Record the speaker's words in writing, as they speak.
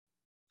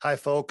Hi,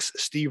 folks.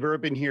 Steve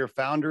Urban here,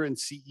 founder and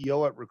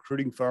CEO at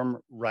recruiting firm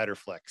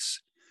Riderflex.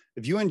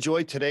 If you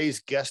enjoyed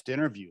today's guest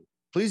interview,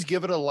 please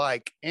give it a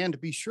like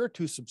and be sure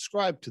to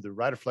subscribe to the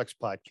Riderflex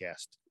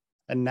podcast.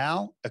 And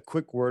now, a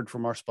quick word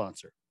from our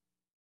sponsor.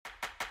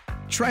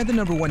 Try the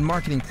 #1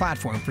 marketing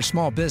platform for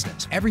small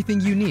business. Everything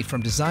you need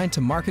from design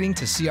to marketing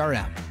to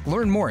CRM.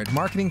 Learn more at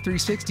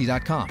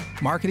marketing360.com.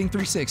 Marketing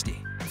 360.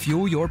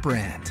 Fuel your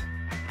brand.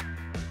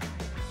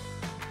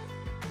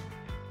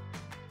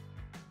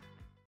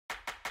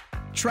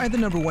 Try the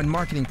 #1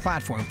 marketing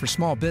platform for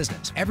small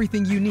business.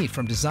 Everything you need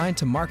from design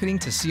to marketing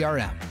to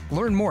CRM.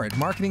 Learn more at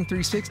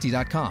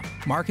marketing360.com.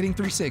 Marketing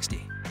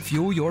 360.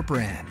 Fuel your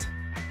brand.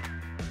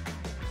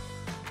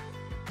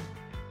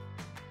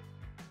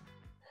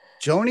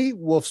 Joni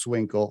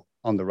Wolfswinkel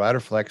on the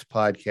Riderflex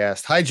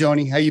podcast. Hi,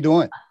 Joni. How you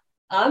doing?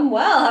 I'm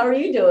well. How are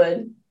you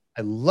doing?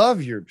 I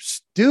love your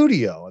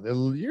studio.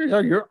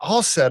 You're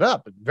all set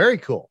up. Very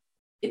cool.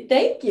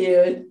 Thank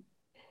you.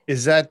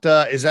 Is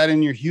that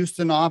in your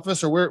Houston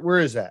office, or where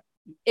is that?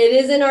 It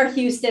is in our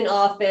Houston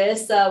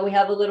office. We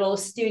have a little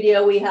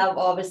studio. We have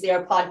obviously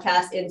our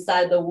podcast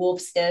inside the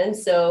Wolf's Den.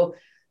 So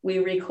we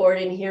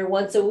record in here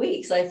once a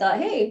week. So I thought,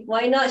 hey,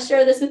 why not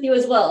share this with you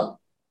as well?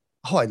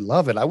 Oh, I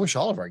love it. I wish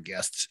all of our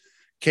guests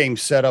came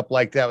set up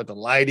like that with the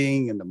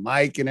lighting and the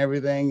mic and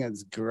everything.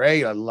 It's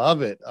great. I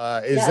love it.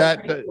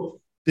 Cool.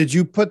 Did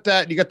you put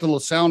that? You got the little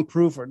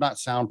soundproof, or not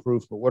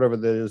soundproof, but whatever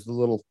that is, the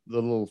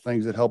little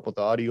things that help with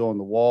the audio on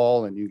the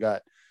wall, and you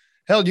got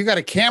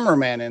a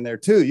cameraman in there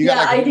too.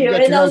 I do.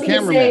 And I was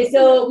going to say,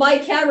 so my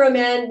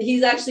cameraman,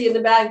 he's actually in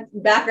the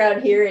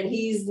background here, and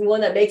he's the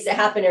one that makes it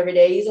happen every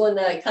day. He's the one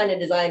that kind of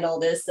designed all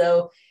this.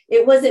 So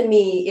it wasn't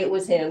me, it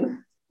was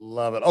him.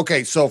 Love it.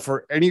 Okay, so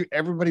for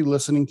everybody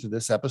listening to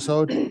this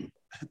episode,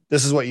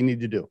 this is what you need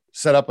to do.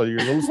 Set up your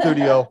little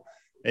studio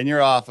in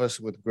your office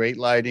with great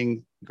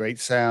lighting, great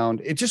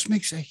sound. It just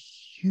makes a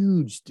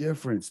huge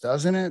difference,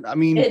 doesn't it? I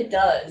mean, it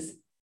does.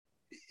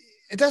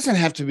 It doesn't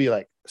have to be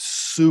like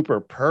super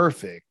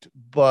perfect,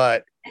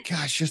 but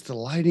gosh, just the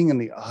lighting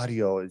and the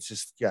audio is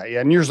just, yeah.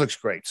 And yours looks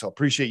great. So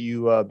appreciate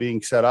you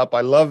being set up.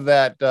 I love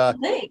that.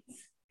 Thanks.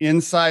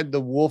 Inside the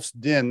Wolf's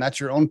Den.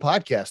 That's your own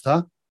podcast,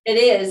 huh? It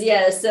is,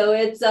 yeah. So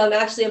it's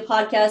actually a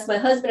podcast my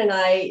husband and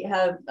I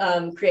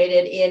have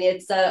created, and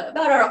it's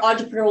about our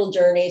entrepreneurial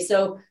journey.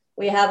 So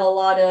we have a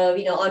lot of,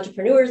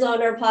 entrepreneurs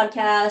on our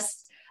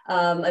podcast.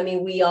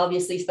 We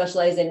obviously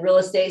specialize in real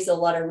estate, so a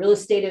lot of real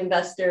estate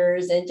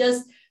investors, and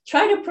just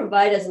try to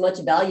provide as much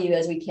value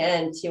as we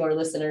can to our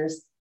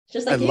listeners.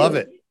 Just like I love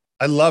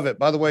it.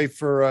 By the way,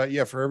 for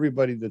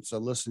everybody that's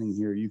listening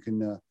here, you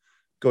can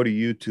go to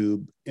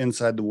YouTube,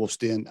 Inside the Wolf's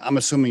Den. I'm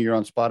assuming you're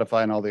on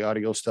Spotify and all the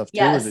audio stuff too.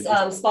 Yes,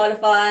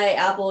 Spotify,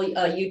 Apple,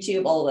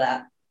 YouTube, all of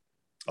that.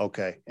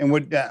 Okay. And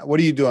what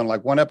are you doing?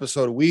 Like one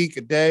episode a week,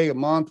 a day, a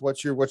month?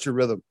 What's your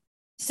rhythm?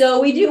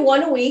 So we do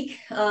one a week.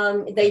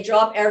 They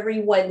drop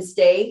every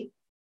Wednesday.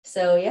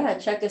 So yeah,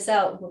 check us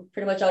out. We're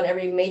pretty much on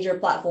every major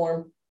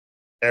platform.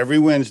 Every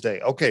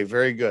Wednesday. Okay,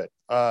 very good.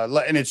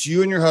 And it's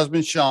you and your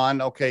husband,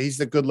 Sean. Okay, he's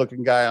the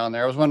good-looking guy on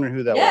there. I was wondering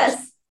who that was.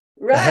 Yes,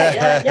 right.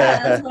 Yeah,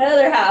 that's my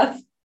other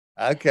half.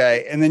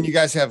 Okay. And then you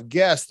guys have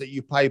guests that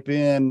you pipe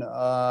in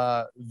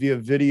via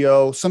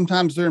video.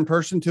 Sometimes they're in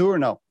person too, or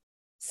no?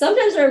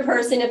 Sometimes they're in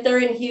person. If they're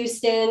in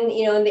Houston,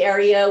 in the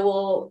area,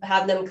 we'll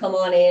have them come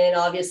on in.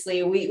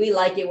 Obviously, we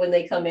like it when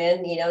they come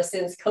in.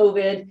 Since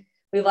COVID,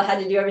 we've had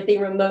to do everything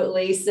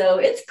remotely. So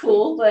it's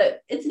cool,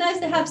 but it's nice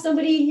to have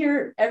somebody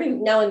here every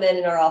now and then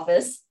in our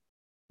office.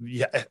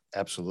 Yeah,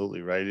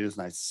 absolutely. Right. It is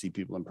nice to see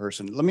people in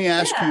person. Let me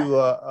ask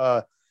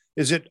you,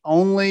 is it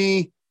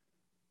only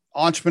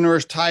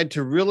entrepreneurs tied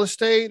to real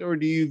estate, or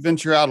do you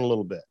venture out a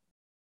little bit?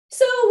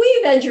 So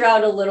we venture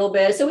out a little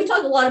bit. So we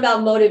talk a lot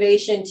about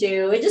motivation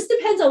too. It just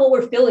depends on what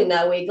we're feeling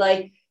that week.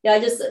 Like, I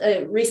just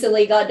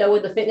recently got done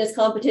with the fitness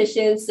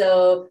competition.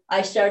 So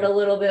I shared a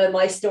little bit of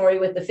my story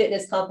with the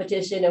fitness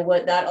competition and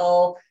what that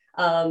all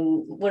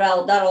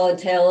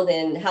entailed,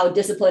 and how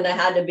disciplined I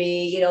had to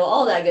be,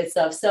 all that good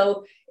stuff.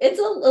 So it's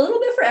a little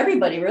bit for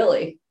everybody,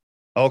 really.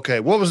 Okay.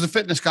 What was the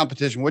fitness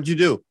competition? What'd you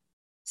do?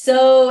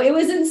 So it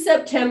was in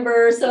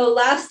September. So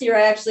last year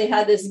I actually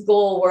had this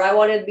goal where I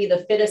wanted to be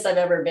the fittest I've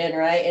ever been.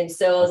 Right. And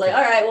so I was like,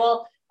 all right,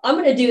 well, I'm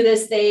going to do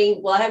this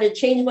thing. Well, I have to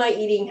change my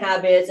eating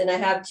habits, and I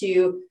have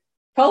to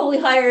probably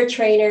hire a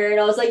trainer. And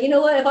I was like, you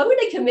know what, if I'm going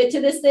to commit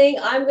to this thing,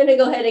 I'm going to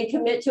go ahead and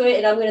commit to it.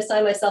 And I'm going to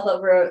sign myself up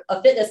for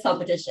a fitness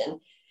competition.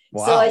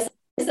 Wow. So I signed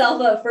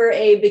myself up for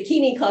a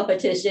bikini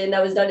competition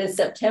that was done in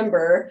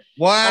September.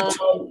 What?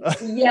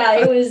 Yeah,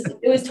 it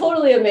was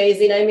totally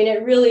amazing. I mean,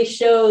 it really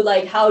showed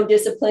like how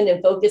disciplined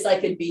and focused I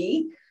could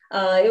be.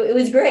 It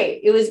was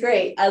great. It was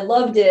great. I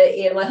loved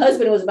it. And my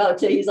husband was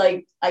he's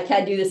like, I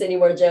can't do this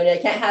anymore, Joni.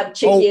 I can't have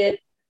chicken,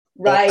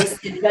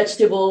 rice, and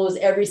vegetables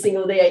every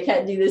single day. I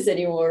can't do this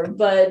anymore.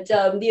 But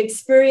the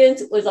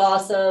experience was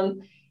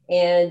awesome.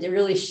 and it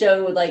really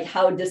showed like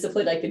how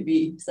disciplined I could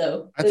be.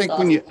 So I think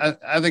awesome.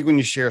 I think when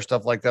you share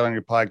stuff like that on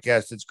your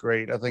podcast, it's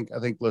great. I think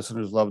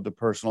listeners love the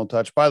personal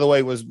touch. By the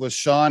way, was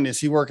Sean, is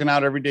he working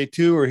out every day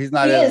too, or he's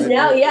not? He is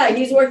now. Yeah,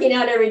 he's working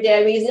out every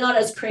day. I mean, he's not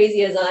as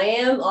crazy as I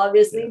am,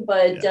 obviously,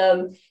 but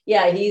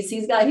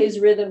he's got his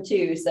rhythm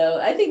too. So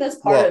I think that's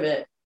part of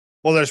it.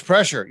 Well, there's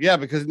pressure. Yeah,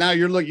 because now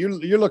you're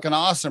looking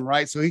awesome,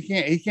 right? So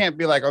he can't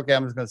be like, okay,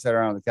 I'm just going to sit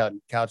around on the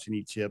couch and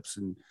eat chips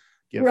and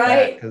get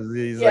fat, because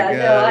he's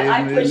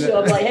I push him.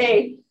 I'm like,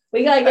 hey,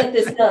 we got to get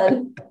this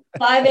done.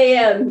 5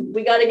 a.m.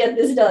 We got to get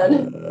this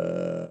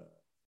done.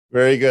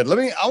 Very good.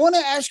 I want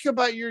to ask you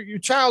about your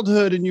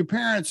childhood and your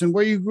parents and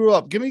where you grew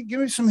up. Give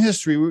me some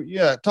history.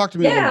 Yeah. Talk to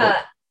me.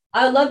 Yeah,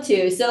 I'd love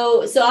to.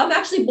 So I'm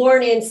actually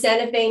born in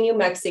Santa Fe, New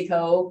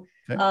Mexico.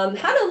 Okay.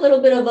 Had a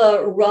little bit of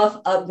a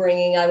rough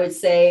upbringing, I would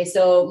say.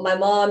 So my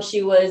mom,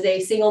 she was a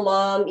single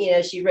mom. You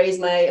know, she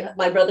raised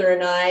my brother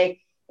and I.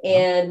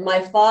 And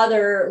my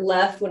father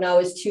left when I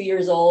was 2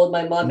 years old.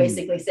 My mom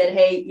basically said,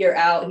 hey, you're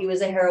out. He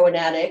was a heroin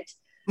addict.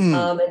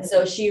 And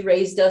so she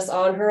raised us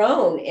on her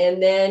own.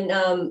 And then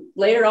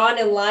later on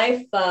in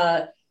life,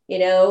 my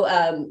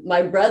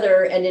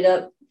brother ended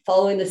up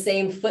following the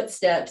same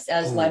footsteps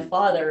as my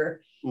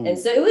father. And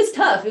so it was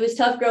tough. It was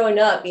tough growing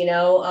up,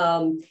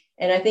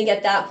 and I think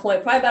at that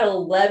point, probably about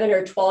 11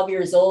 or 12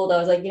 years old, I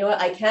was like, you know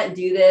what, I can't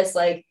do this.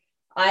 Like,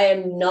 I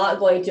am not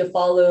going to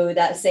follow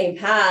that same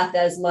path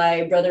as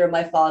my brother and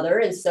my father.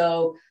 And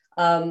so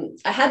I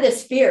had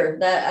this fear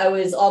that I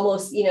was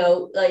almost,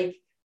 like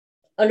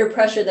under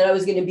pressure that I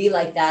was going to be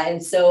like that.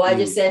 And so I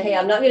just said, hey,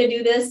 I'm not going to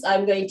do this.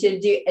 I'm going to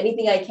do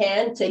anything I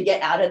can to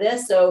get out of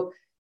this. So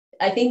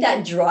I think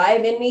that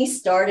drive in me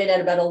started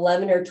at about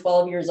 11 or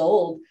 12 years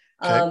old.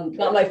 Okay.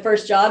 Got my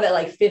first job at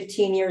like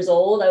 15 years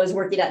old. I was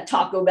working at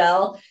Taco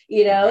Bell,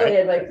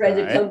 and my friends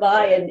would come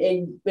by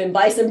and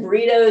buy some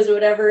burritos or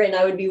whatever, and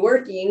I would be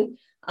working.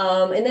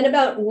 And then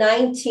about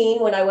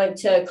 19, when I went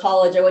to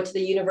college, I went to the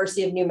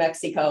University of New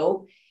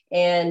Mexico.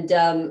 And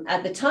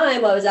at the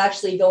time, I was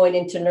actually going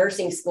into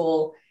nursing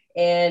school,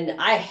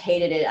 and I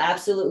hated it,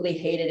 absolutely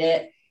hated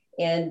it.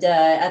 And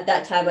at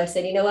that time, I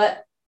said, you know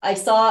what? I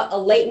saw a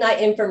late night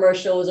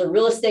infomercial. It was a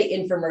real estate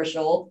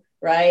infomercial.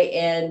 Right.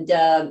 And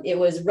it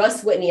was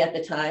Russ Whitney at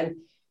the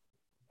time.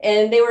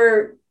 And they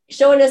were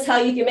showing us how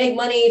you can make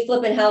money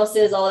flipping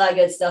houses, all that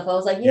good stuff. I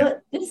was like, you know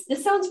what,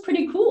 this sounds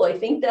pretty cool. I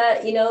think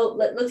that,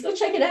 let's go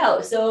check it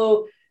out.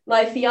 So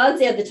my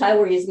fiance at the time,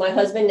 where he's my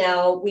husband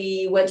now,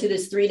 we went to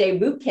this 3-day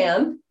boot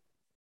camp.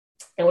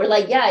 And we're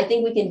like, yeah, I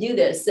think we can do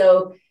this.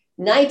 So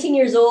 19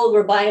 years old,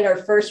 we're buying our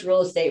first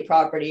real estate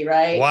property.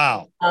 Right.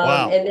 Wow.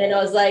 And then I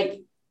was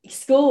like,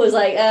 school was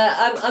like,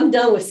 I'm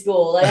done with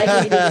school. Like, I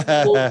can do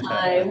this full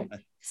time.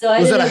 So I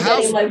ended up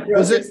getting my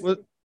broker's.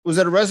 Was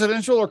it a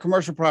residential or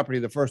commercial property?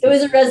 The first. It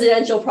was a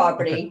residential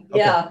property. Okay.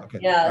 Yeah. Okay.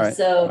 Yeah. Right.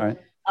 So, right.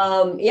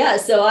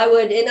 So I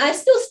would, and I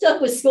still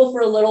stuck with school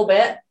for a little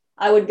bit.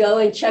 I would go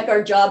and check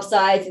our job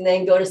sites and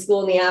then go to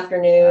school in the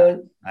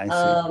afternoon. I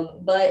see.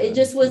 But it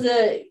just was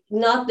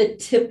not the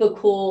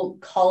typical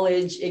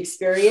college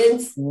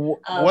experience.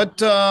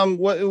 What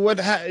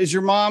is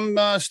your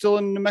mom still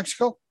in New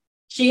Mexico?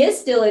 She is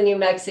still in New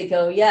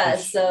Mexico.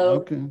 Yes.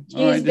 So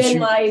she's been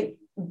my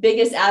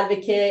biggest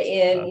advocate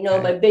and,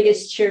 my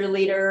biggest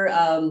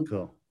cheerleader.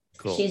 Cool.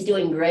 She's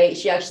doing great.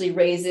 She actually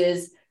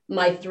raises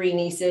my 3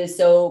 nieces.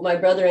 So my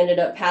brother ended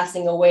up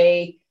passing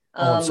away,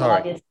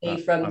 obviously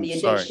from the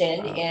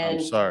addiction.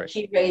 And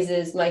she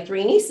raises my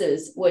 3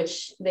 nieces,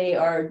 which they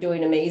are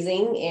doing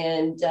amazing.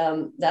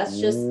 And that's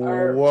just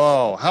our.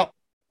 Whoa.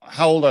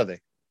 How old are they?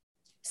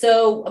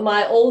 So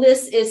my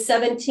oldest is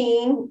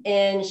 17,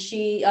 and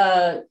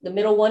the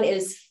middle one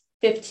is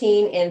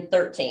 15 and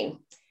 13.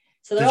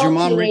 So they're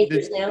all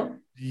teenagers now.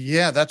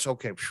 Yeah, that's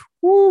okay.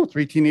 Woo,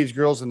 3 teenage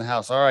girls in the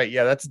house. All right.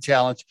 Yeah, that's a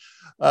challenge.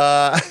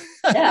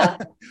 Yeah.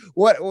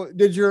 What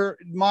did your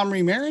mom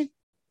remarry?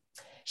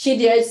 She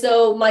did.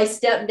 So my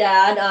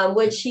stepdad,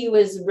 which he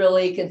was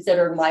really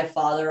considered my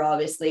father,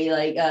 obviously,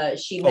 like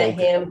she met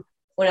him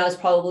when I was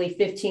probably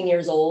 15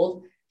 years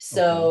old.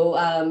 So,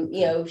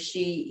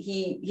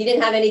 he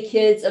didn't have any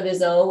kids of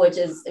his own, which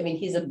is,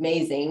 he's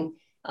amazing,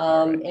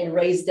 and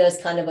raised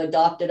us, kind of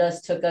adopted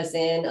us, took us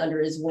in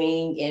under his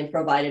wing and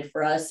provided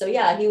for us. So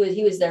yeah, he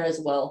was there as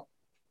well.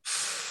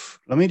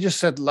 Let me just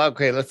set,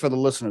 for the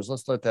listeners,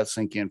 let's let that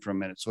sink in for a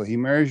minute. So he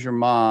marries your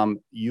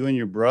mom, you and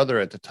your brother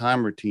at the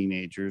time were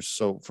teenagers.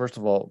 So first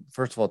of all,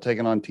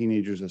 taking on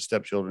teenagers as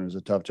stepchildren is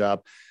a tough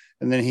job.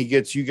 And then he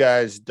gets you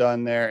guys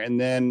done there. And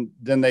then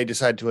they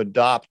decide to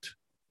adopt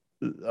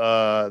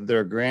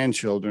their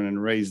grandchildren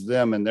and raise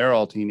them, and they're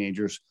all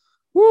teenagers.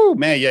 Woo,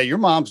 man. Yeah. Your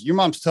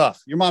mom's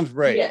tough. Your mom's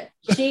brave. Yeah.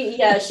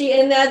 She,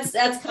 and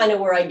that's kind of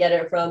where I get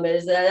it from,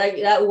 is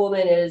that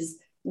woman is,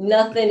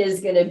 nothing is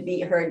going to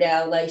beat her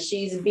down. Like,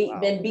 she's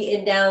been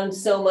beaten down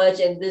so much.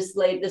 And this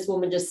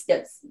woman just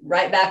gets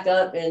right back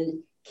up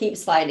and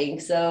keeps fighting.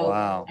 So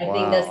I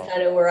think that's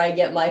kind of where I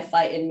get my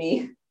fight in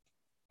me.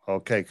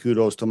 Okay,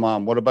 kudos to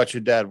mom. What about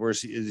your dad?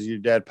 Is your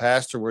dad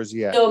passed or where's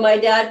he at? So my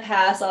dad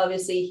passed.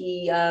 Obviously,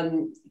 he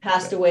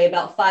passed away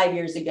about 5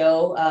 years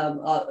ago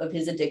of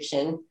his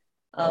addiction.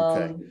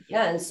 Okay.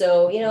 Yeah, and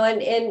so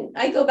and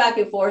I go back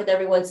and forth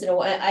every once in a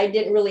while. I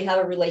didn't really have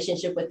a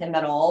relationship with him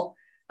at all.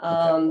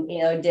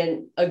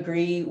 Didn't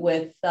agree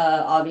with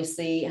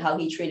obviously how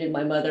he treated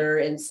my mother,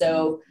 and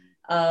so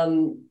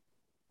I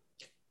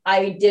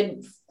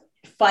did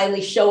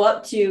finally show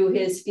up to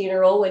his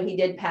funeral when he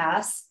did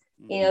pass.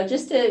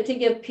 Just to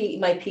give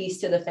my peace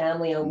to the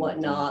family and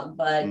whatnot.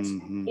 But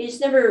you just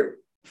never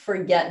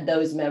forget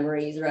those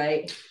memories,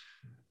 right?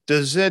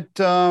 Does it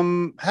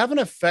have an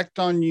effect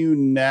on you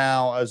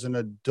now as an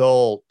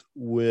adult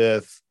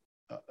with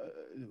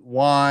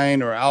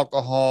wine or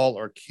alcohol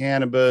or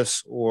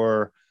cannabis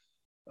or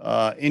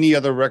any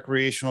other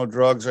recreational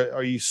drugs?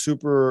 Are you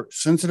super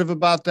sensitive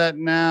about that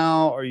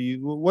now?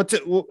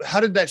 How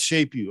did that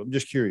shape you? I'm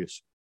just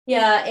curious.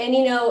 Yeah.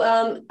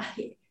 And,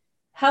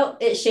 how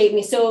it shaped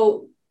me.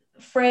 So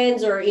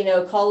friends or,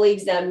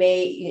 colleagues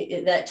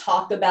that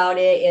talk about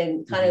it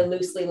and kind of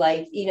loosely,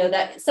 like,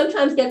 that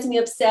sometimes gets me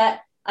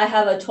upset. I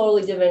have a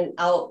totally different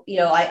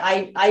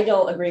I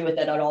don't agree with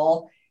it at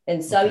all.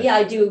 And so, yeah,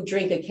 I do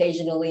drink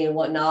occasionally and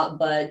whatnot,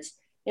 but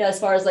as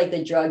far as like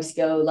the drugs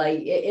go,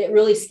 like it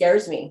really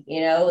scares me,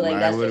 like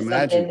that's just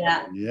something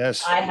that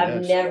I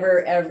have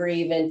never, ever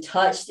even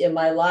touched in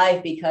my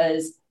life,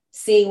 because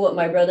seeing what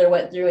my brother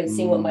went through and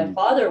seeing what my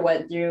father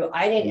went through,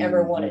 I didn't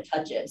ever want to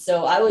touch it.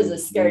 So I was a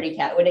scaredy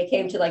cat when it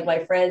came to like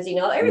my friends,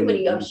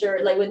 everybody, I'm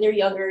sure, like when they're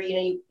younger,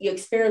 you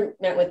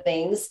experiment with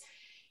things.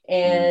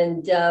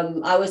 And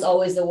I was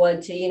always the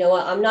one to,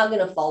 I'm not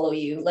going to follow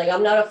you. Like,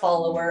 I'm not a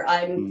follower.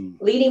 I'm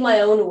leading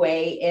my own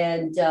way.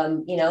 And,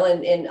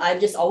 and I've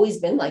just always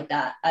been like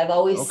that. I've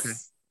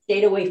always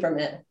stayed away from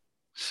it.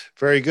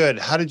 Very good.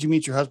 How did you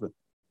meet your husband?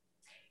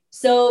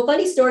 So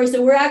funny story.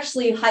 So we're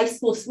actually high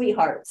school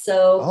sweethearts.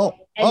 So,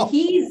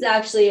 he's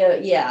actually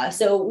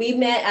so we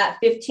met at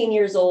 15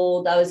 years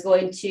old. I was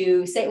going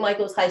to St.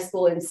 Michael's High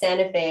School in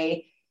Santa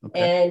Fe,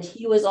 and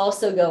he was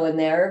also going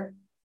there.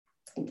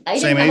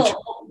 Same age?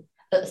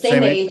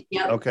 Same age.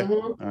 Yeah. Okay.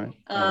 All right.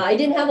 I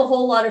didn't have a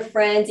whole lot of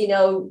friends,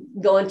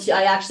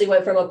 I actually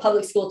went from a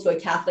public school to a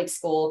Catholic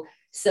school.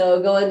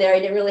 So going there, I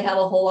didn't really have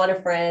a whole lot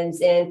of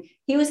friends, and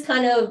he was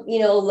kind of,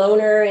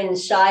 loner and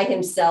shy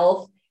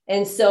himself.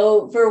 And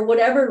so for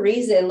whatever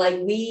reason, like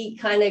we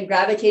kind of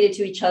gravitated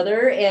to each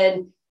other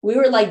and we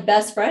were like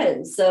best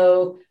friends.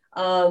 So,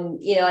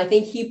 I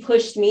think he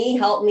pushed me,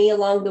 helped me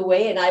along the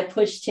way, and I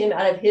pushed him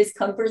out of his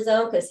comfort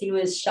zone because he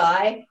was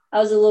shy. I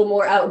was a little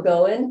more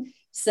outgoing.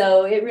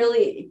 So it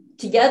really,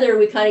 together,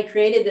 we kind of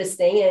created this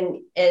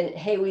thing, and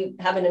hey, we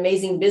have an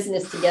amazing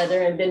business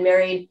together and been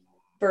married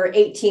for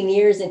 18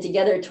 years and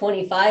together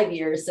 25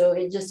 years. So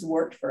it just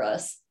worked for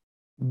us.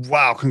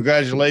 Wow.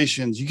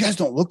 Congratulations. You guys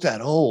don't look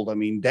that old. I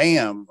mean,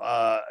 damn,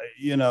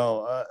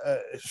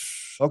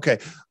 okay.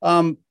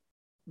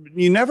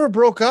 You never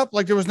broke up?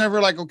 Like there was never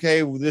like,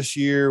 okay, this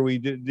year you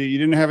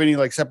didn't have any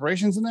like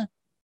separations in there?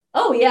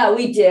 Oh yeah,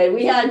 we did.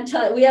 We had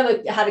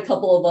a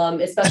couple of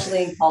them,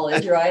 especially in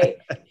college, right?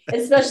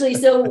 Especially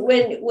so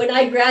when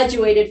I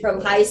graduated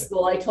from high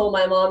school, I told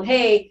my mom,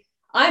 "Hey,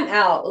 I'm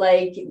out.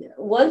 Like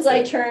once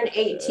I turn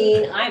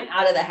 18, I'm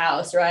out of the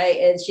house, right?"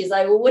 And she's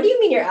like, "Well, what do you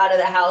mean you're out of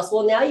the house?"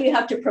 "Well, now you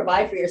have to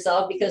provide for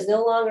yourself because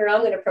no longer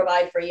I'm going to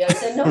provide for you." I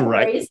said, "No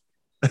worries.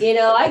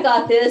 I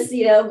got this.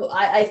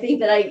 I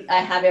think that I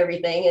have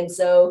everything." And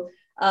so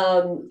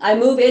I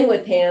move in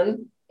with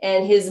him.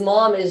 And his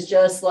mom is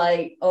just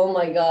like, "Oh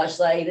my gosh,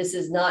 like this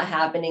is not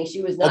happening."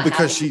 She was not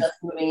because she's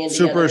moving in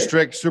super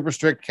strict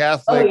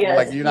Catholic. Oh,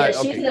 yes.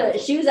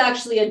 She was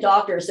actually a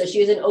doctor. So she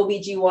was an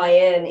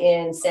OBGYN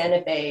in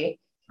Santa Fe.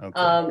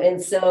 Okay.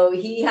 And so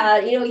he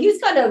had, he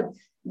was kind of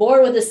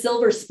born with a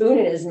silver spoon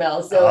in his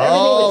mouth.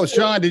 So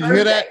Sean, did you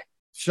hear that?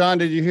 Sean,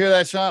 did you hear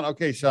that, Sean?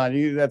 Okay,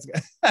 Sean, that's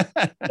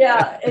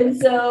yeah. And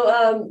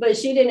so, but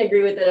she didn't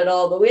agree with it at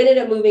all. But we ended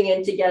up moving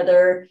in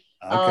together.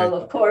 Okay.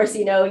 Of course,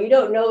 you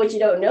don't know what you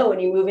don't know when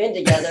you move in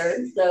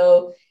together.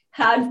 So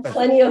had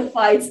plenty of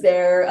fights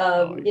there.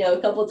 A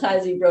couple of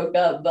times we broke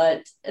up,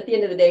 but at the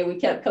end of the day, we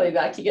kept coming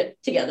back to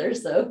get together.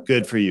 So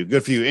good for you.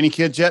 Good for you. Any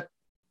kids yet?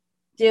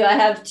 I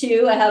have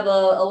two. I have a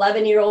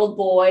 11-year-old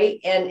boy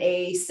and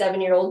a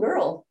 7-year-old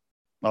girl.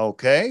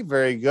 Okay,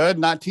 very good.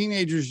 Not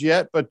teenagers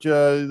yet, but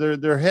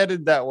they're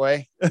headed that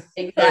way.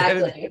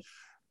 Exactly.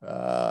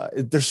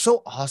 They're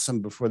so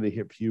awesome before they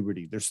hit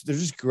puberty. They're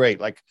just great.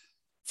 Like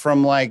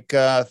from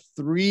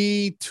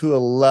 3 to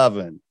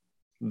 11,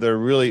 they're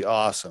really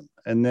awesome.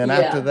 And then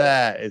after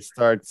that, it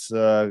starts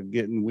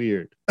getting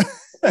weird.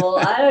 Well,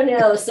 I don't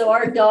know. So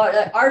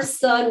our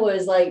son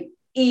was like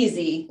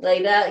easy,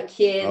 like that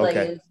kid, like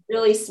is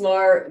really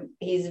smart.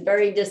 He's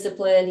very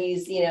disciplined.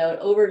 He's, an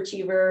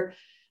overachiever.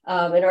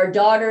 And our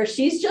daughter,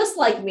 she's just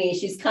like me.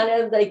 She's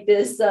kind of like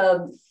this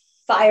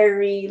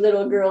fiery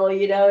little girl,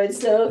 and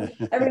so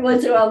every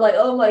once in a while I'm like,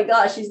 oh my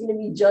gosh, she's going to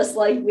be just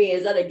like me.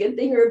 Is that a good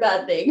thing or a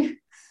bad thing?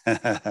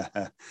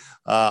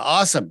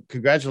 Awesome.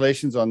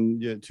 Congratulations on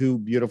your two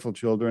beautiful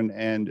children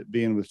and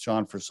being with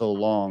Sean for so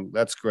long.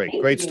 That's great.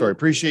 Thank Great you. story.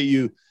 Appreciate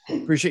you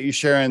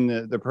sharing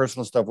the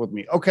personal stuff with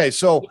me. Okay.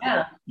 So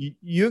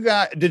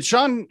Yeah. did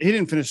Sean, he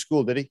didn't finish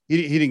school, did he?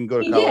 He didn't go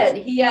to He college.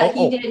 did.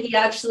 He did. He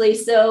actually,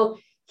 so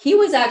he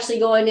was actually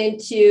going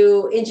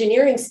into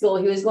engineering school.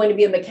 He was going to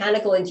be a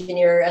mechanical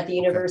engineer at the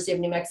University of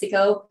New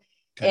Mexico,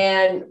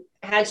 and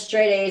had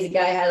straight A's. The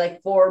guy had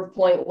like 4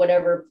 point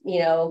whatever,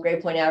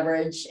 grade point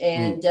average.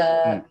 And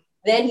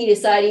then he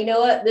decided, you know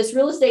what, this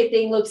real estate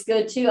thing looks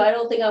good too. I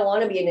don't think I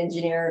want to be an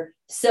engineer.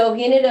 So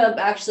he ended up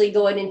actually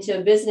going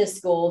into business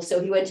school. So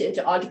he went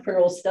into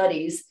entrepreneurial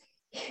studies.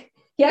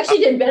 He actually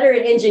did better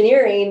in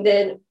engineering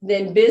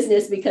than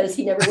business because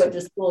he never went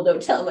to school.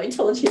 Don't tell him I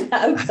told you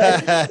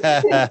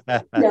that.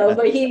 But, no,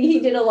 but he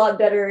did a lot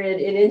better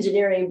in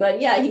engineering.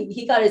 But yeah,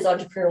 he got his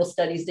entrepreneurial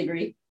studies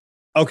degree.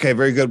 Okay,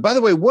 very good. By the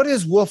way, what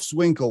is Wolf's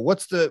Winkle?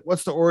 What's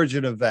the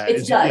origin of that?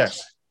 It's Dutch.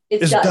 Yes.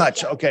 It's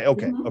Dutch. Okay.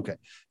 Okay.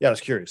 Yeah, I was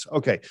curious.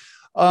 Okay.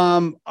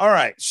 All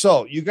right.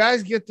 So you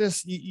guys get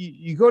this,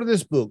 you go to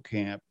this boot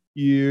camp.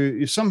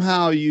 You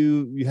somehow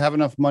you have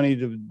enough money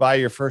to buy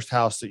your first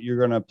house that you're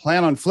going to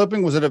plan on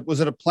flipping. Was it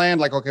a plan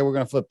like, okay, we're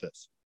going to flip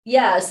this?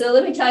 Yeah. So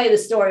let me tell you the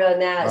story on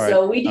that. All right.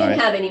 So we didn't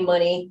have any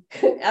money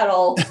at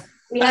all.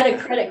 We had a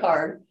credit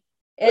card.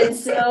 And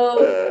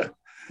so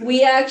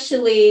we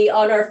actually,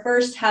 on our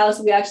first house,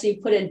 we actually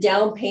put a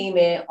down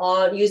payment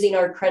on using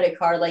our credit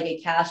card, like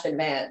a cash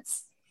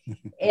advance.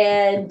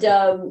 And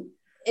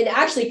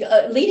actually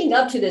leading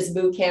up to this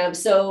boot camp.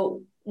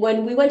 So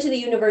when we went to the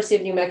University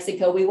of New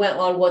Mexico, we went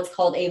on what's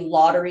called a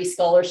lottery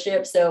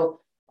scholarship. So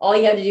all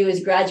you had to do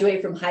is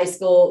graduate from high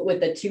school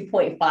with a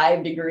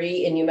 2.5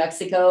 degree in New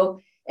Mexico,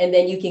 and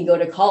then you can go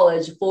to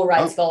college, full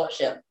ride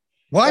scholarship.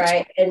 What?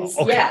 Right. And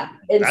okay.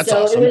 And That's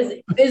so awesome.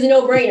 it was a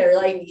no brainer.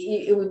 Like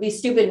it would be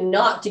stupid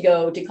not to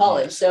go to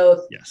college. Yes.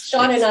 So Yes.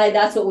 Sean and I,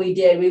 that's what we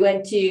did. We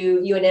went to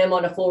UNM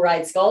on a full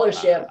ride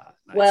scholarship.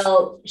 Nice.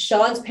 Well,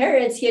 Sean's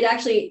parents, he had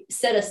actually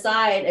set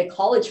aside a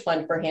college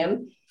fund for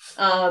him.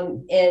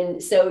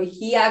 And so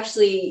he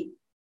actually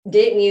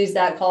didn't use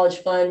that college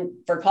fund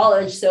for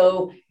college.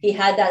 So he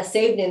had that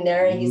saved in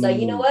there. And he's like,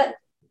 you know what?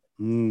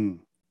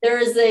 There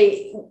is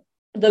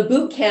the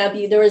boot camp.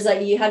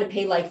 You had to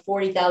pay like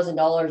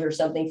 $40,000 or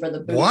something for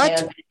the boot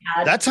camp.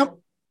 That's how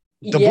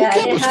the boot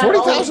camp was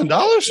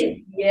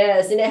 $40,000?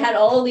 Yes. And it had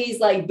all these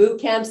like boot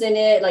camps in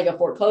it, like a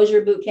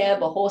foreclosure boot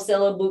camp, a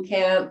wholesaler boot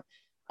camp,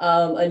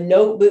 a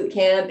note boot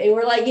camp. And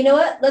we're like, you know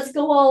what? Let's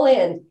go all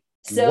in.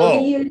 So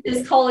he used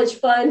his college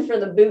fund for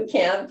the boot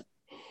camp,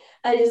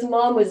 and his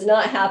mom was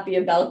not happy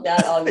about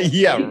that. Obviously.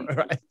 Yeah,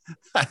 right.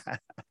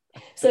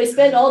 So we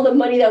spent all the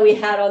money that we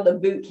had on the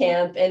boot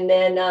camp, and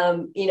then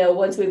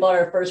once we bought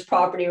our first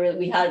property,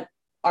 we had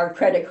our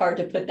credit card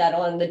to put that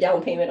on the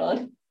down payment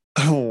on.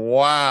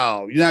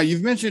 Wow! Now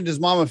you've mentioned his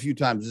mom a few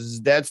times. Is his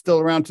dad still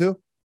around too?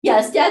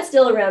 Yes, dad's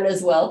still around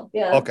as well.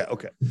 Yeah.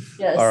 Okay.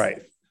 Yes. All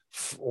right.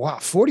 Wow,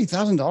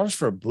 $40,000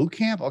 for a boot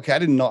camp? Okay, I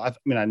didn't know. I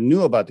mean, I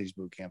knew about these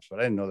boot camps, but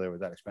I didn't know they were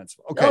that expensive.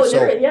 Okay,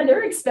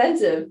 they're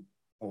expensive.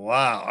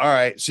 Wow. All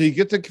right. So you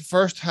get the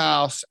first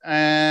house,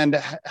 and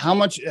how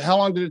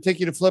long did it take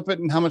you to flip it,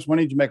 and how much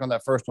money did you make on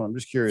that first one? I'm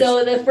just curious.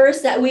 So the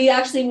first that we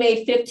actually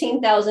made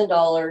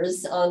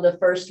 $15,000 on the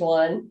first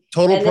one.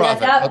 Total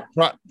profit.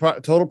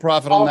 Total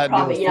profit on that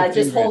profit, deal. Yeah,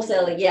 just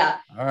wholesaling. Yeah.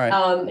 All right.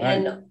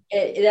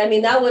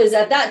 And that was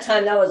at that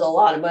time, that was a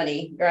lot of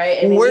money, right?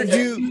 I mean,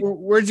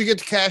 where'd you get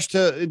the cash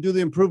to do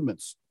the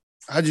improvements?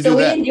 How'd you do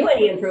that? We didn't do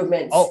any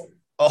improvements. Oh.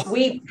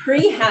 We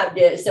prehabbed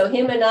it. So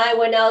him and I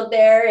went out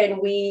there and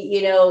we,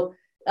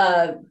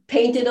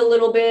 painted a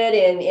little bit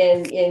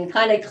and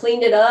kind of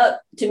cleaned it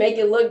up to make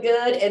it look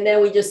good. And then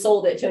we just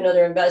sold it to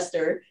another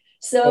investor.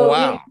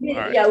 So we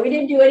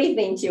didn't do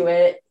anything to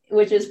it,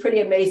 which is pretty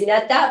amazing.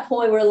 At that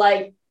point, we're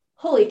like,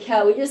 holy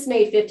cow, we just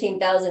made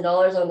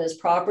 $15,000 on this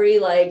property.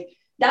 Like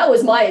that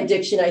was my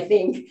addiction, I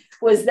think,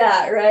 was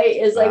that, right?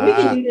 It's like, we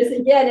can do this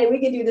again and we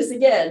can do this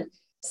again.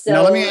 So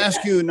now let me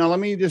ask you. Now let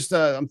me just.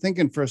 I'm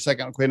thinking for a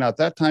second. Okay, now at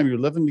that time you were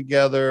living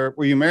together.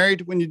 Were you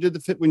married when you did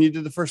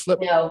the first flip?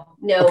 No.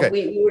 Okay.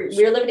 We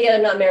were living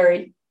together, not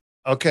married.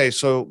 Okay,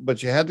 so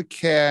but you had the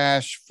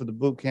cash for the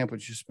boot camp,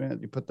 which you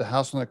spent. You put the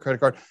house on the credit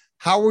card.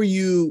 How were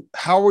you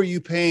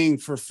paying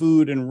for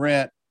food and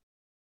rent?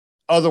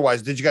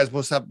 Otherwise, did you guys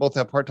both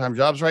have part-time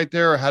jobs right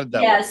there, or how did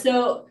that? Yeah.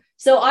 work?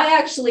 So I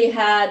actually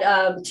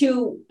had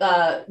two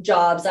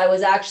jobs. I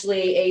was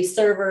actually a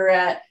server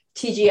at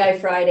TGI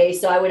Friday.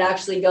 So I would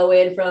actually go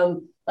in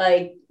from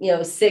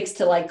 6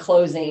 to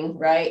closing.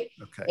 Right.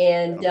 Okay.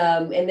 And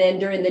then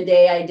during the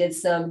day, I did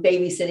some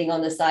babysitting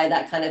on the side,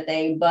 that kind of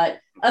thing. But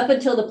up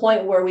until the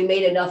point where we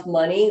made enough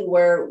money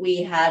where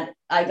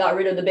I got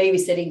rid of the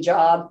babysitting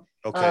job.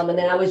 Okay. And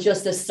then I was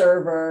just a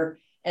server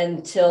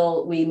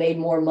until we made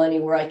more money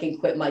where I can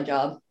quit my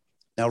job.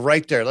 Now,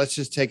 right there, let's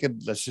just take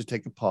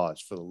a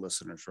pause for the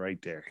listeners right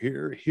there.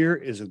 Here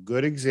is a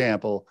good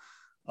example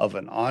of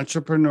an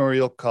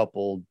entrepreneurial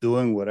couple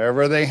doing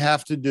whatever they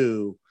have to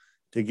do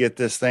to get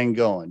this thing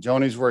going.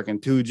 Joni's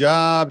working 2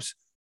 jobs.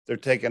 They're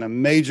taking a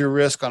major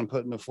risk on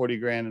putting the 40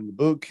 grand in the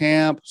boot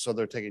camp. So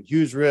they're taking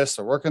huge risks.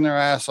 They're working their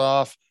ass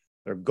off.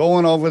 They're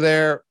going over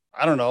there,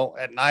 I don't know,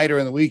 at night or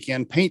in the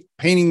weekend,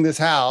 painting this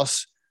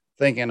house,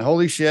 thinking,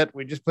 holy shit,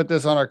 we just put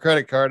this on our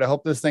credit card. I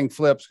hope this thing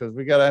flips because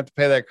we got to have to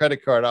pay that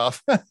credit card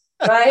off.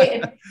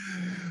 Right.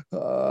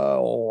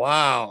 Oh,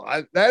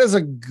 wow. That is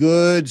a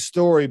good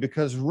story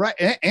because,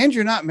 and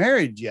you're not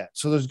married yet.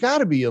 So there's got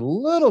to be a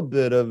little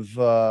bit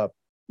of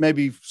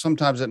maybe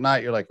sometimes at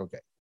night you're like, okay,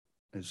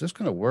 is this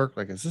going to work?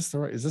 Like, is this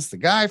the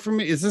guy for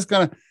me? Is this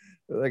going to,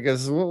 like,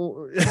 there's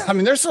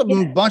a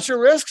bunch of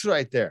risks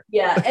right there.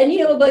 Yeah. And,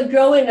 but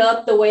growing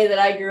up the way that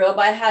I grew up,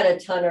 I had a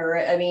ton of,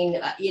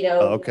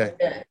 okay.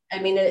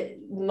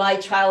 My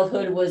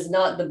childhood was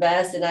not the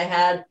best. And I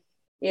had,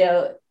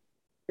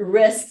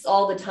 risks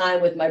all the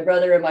time with my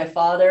brother and my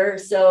father.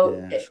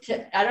 So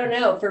I don't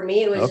know. For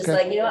me, it was just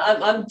like,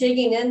 I'm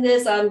digging in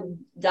this. I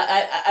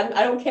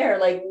don't care.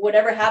 Like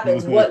whatever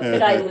happens, what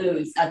could I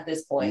lose at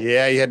this point?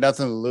 Yeah. You had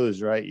nothing to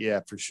lose, right? Yeah,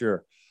 for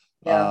sure.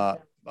 Yeah.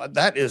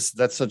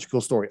 That's such a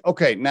cool story.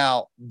 Okay.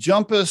 Now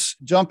jump us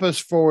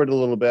forward a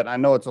little bit. I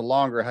know it's a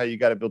longer, how you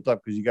got it built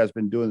up because you guys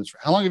been doing this.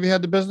 How long have you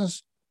had the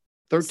business?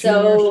 13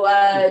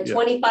 years?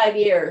 25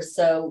 years.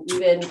 So we've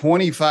been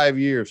 25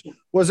 years.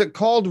 Was it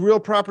called Real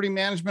Property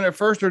Management at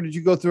first, or did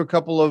you go through a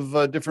couple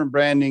of different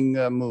branding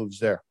moves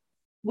there?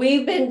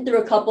 We've been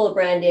through a couple of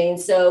branding.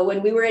 So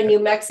when we were in New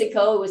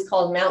Mexico, it was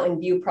called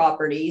Mountain View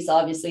Properties,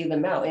 obviously the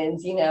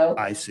mountains,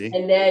 I see.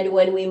 And then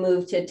when we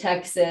moved to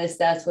Texas,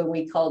 that's when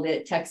we called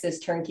it Texas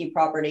Turnkey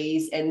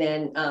Properties. And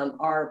then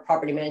our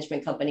property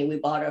management company, we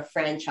bought a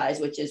franchise,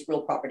 which is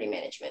Real Property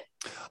Management.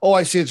 Oh,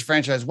 I see. It's a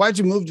franchise. Why'd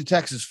you move to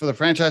Texas for the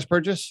franchise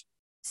purchase?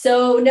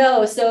 So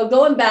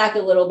going back a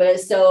little bit.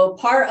 So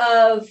part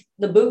of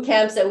the boot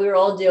camps that we were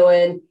all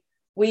doing,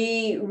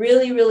 we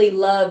really, really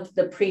loved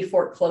the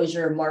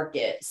pre-foreclosure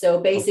market. So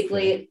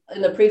basically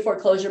in the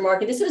pre-foreclosure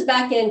market, this was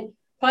back in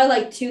probably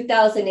like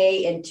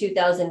 2008 and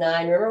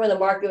 2009. Remember when the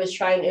market was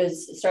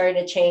starting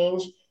to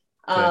change?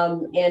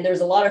 And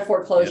there's a lot of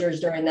foreclosures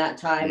during that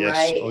time,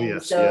 right? Oh,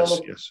 yes.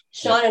 Yes.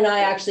 Sean and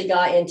I actually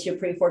got into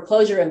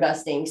pre-foreclosure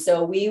investing.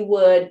 So we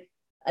would,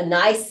 a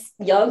nice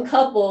young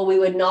couple, we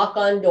would knock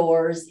on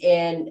doors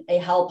and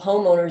help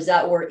homeowners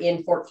that were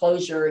in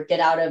foreclosure get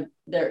out of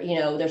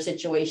their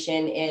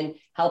situation and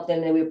help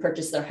them, and we would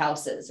purchase their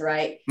houses,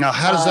 right? Now,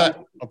 how does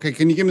that, okay,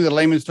 can you give me the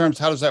layman's terms?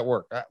 How does that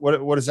work?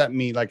 What does that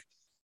mean? Like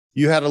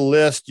you had a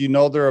list,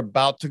 they're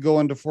about to go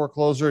into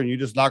foreclosure and you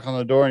just knock on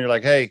the door and you're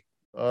like, hey,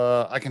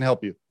 I can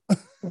help you.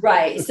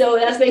 Right. So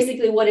that's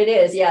basically what it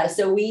is. Yeah.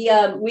 So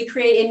we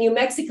create in New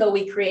Mexico,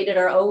 we created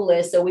our own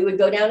list. So we would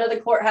go down to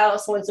the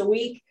courthouse once a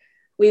week.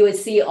 We would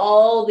see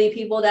all the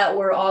people that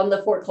were on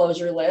the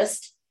foreclosure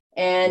list.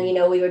 And,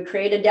 we would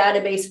create a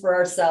database for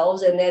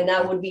ourselves. And then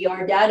that would be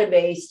our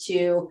database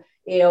to,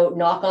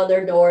 knock on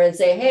their door and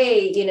say,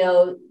 hey,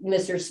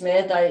 Mr.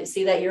 Smith, I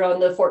see that you're on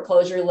the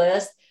foreclosure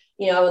list.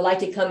 I would like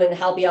to come and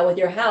help you out with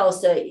your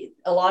house. A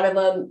lot of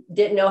them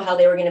didn't know how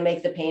they were going to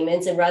make the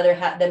payments, and rather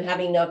them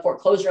having a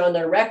foreclosure on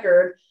their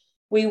record,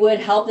 we would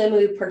help them.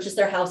 We would purchase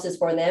their houses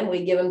for them.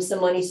 We give them some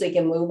money so they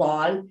can move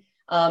on.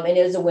 And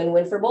it was a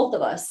win-win for both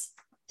of us.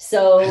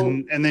 So,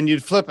 and then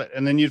you'd flip it.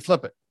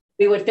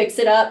 We would fix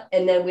it up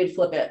and then we'd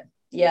flip it.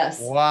 Yes.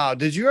 Wow.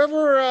 Did you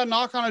ever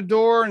knock on a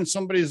door and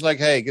somebody's like,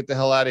 hey, get the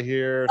hell out of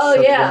here? Oh,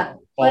 yeah.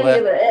 Plenty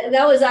of it. And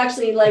that was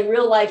actually like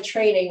real life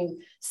training.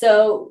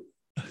 So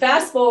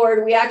fast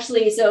forward,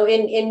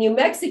 in New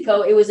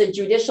Mexico, it was a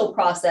judicial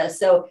process.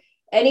 So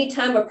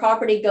anytime a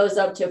property goes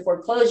up to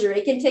foreclosure,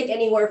 it can take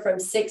anywhere from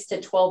 6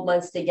 to 12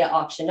 months to get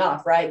auctioned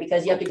off, right?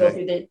 Because you have to go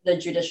through the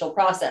judicial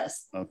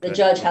process. Okay. The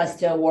judge has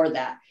to award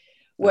that.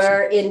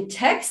 Where in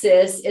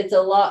Texas, it's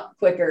a lot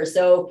quicker.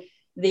 So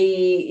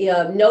the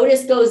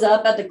notice goes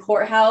up at the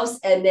courthouse,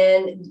 and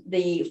then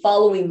the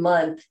following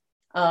month,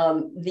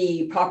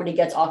 the property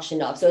gets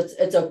auctioned off. So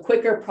it's a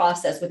quicker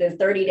process. Within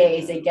 30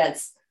 days, it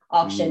gets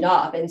auctioned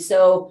off. And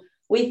so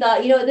we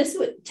thought,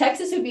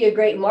 Texas would be a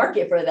great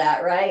market for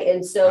that, right?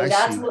 And so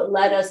that's what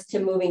led us to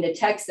moving to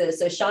Texas.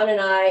 So Sean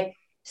and I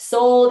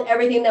sold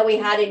everything that we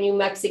had in New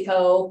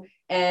Mexico,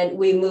 and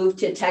we moved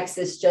to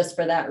Texas just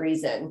for that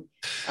reason.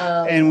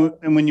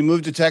 And when you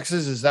moved to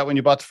Texas, is that when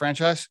you bought the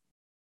franchise?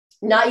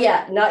 Not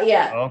yet.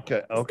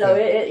 Okay.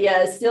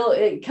 So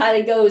it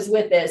kind of goes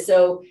with it.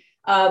 So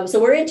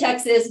we're in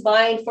Texas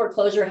buying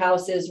foreclosure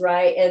houses,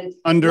 right? And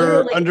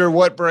under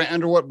what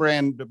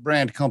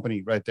brand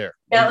company right there?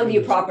 Mountain View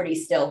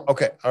Properties still.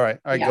 Okay. All right.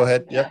 Yeah. Go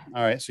ahead. Yeah.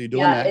 All right. So you're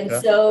doing that. And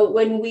so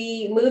when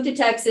we moved to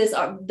Texas,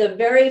 the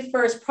very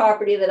first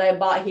property that I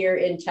bought here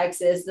in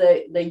Texas,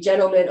 the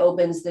gentleman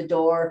opens the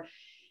door.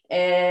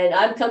 And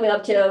I'm coming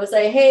up to him and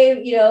say,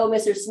 hey,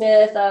 Mr.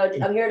 Smith,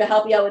 I'm here to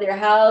help you out with your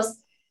house.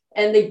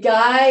 And the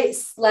guy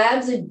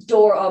slams a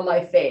door on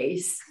my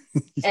face.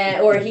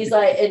 Or he's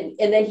like, and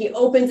then he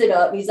opens it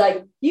up. He's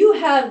like, you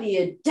have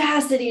the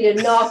audacity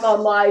to knock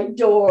on my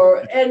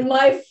door. And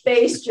my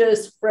face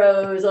just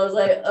froze. I was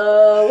like,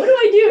 what do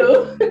I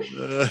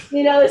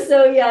do?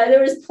 So yeah,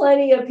 there was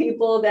plenty of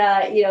people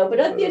that, but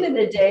at the end of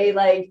the day,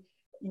 like,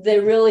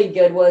 the really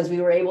good ones, we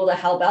were able to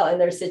help out in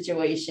their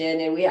situation,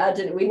 and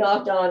we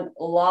knocked on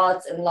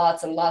lots and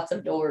lots and lots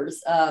of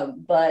doors.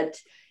 But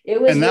it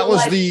was, and that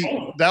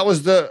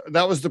was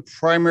the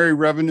primary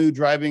revenue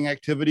driving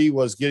activity,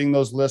 was getting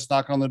those lists,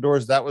 knocking on the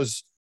doors. That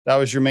was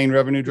your main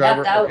revenue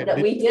driver.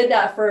 We did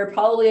that for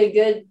probably a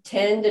good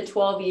 10 to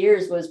 12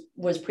 years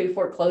was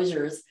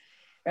pre-foreclosures.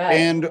 Right.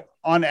 And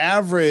on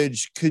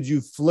average, could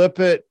you flip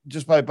it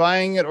just by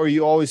buying it, or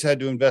you always had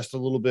to invest a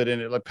little bit in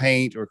it, like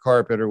paint or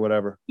carpet or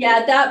whatever? Yeah,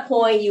 at that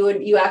point,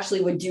 you actually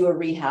would do a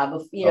rehab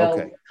of,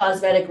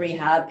 cosmetic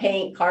rehab,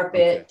 paint,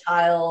 carpet,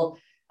 tile,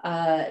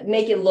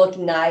 make it look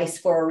nice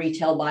for a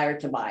retail buyer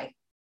to buy.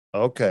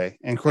 Okay.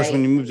 And of course,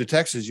 when you moved to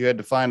Texas, you had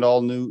to find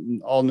all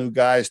new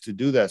guys to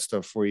do that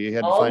stuff for you. You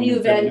had all to find new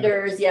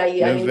vendors. Yeah.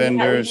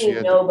 Vendors.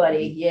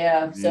 Nobody.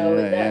 Yeah. So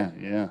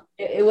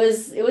it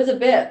was a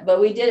bit, but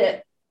we did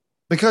it.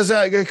 Because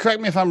correct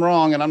me if I'm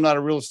wrong, and I'm not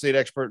a real estate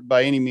expert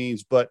by any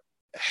means, but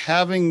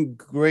having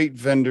great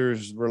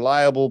vendors,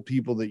 reliable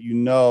people that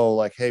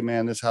like, hey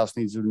man, this house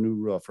needs a new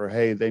roof, or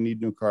hey, they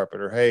need new carpet,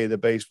 or hey, the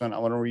basement, I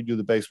want to redo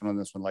the basement on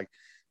this one. Like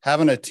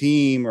having a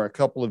team or a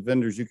couple of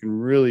vendors you can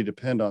really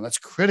depend on, that's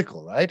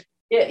critical, right?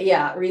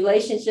 Yeah,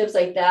 relationships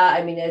like that.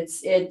 I mean, it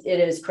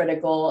is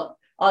critical.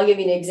 I'll give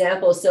you an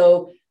example.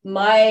 So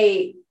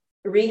my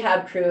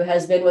rehab crew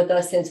has been with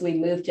us since we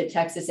moved to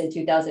Texas in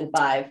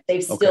 2005.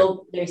 They're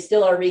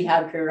still our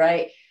rehab crew,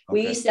 right? Okay.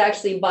 We used to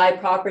actually buy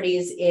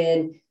properties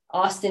in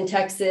Austin,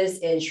 Texas,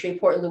 and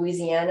Shreveport,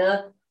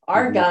 Louisiana.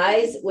 Our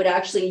guys would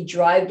actually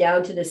drive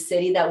down to the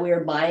city that we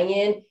were buying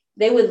in.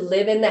 They would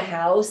live in the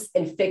house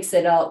and fix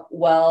it up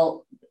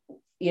until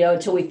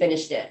we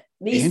finished it.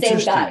 These same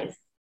guys.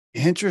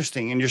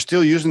 Interesting. And you're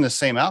still using the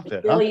same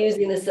outfit,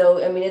 using this.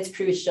 So, I mean, it's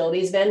crucial.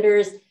 These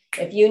vendors,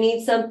 if you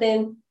need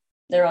something,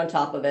 they're on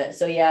top of it.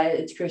 So yeah,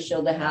 it's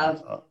crucial to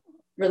have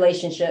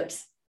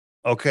relationships.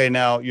 Okay.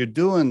 Now you're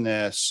doing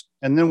this,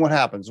 and then what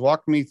happens?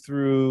 Walk me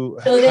through.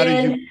 So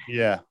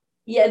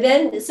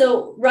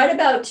right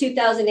about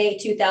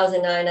 2008,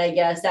 2009, I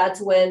guess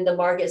that's when the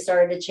market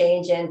started to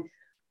change, and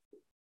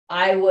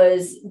I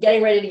was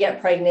getting ready to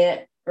get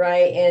pregnant.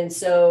 Right. And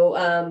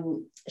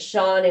so,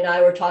 Sean and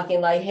I were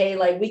talking like, hey,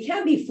 like we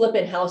can't be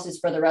flipping houses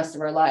for the rest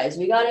of our lives.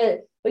 We got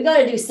to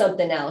do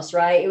something else.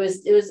 Right. It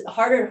was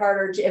harder and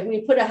harder if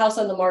we put a house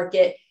on the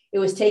market, it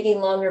was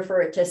taking longer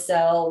for it to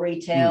sell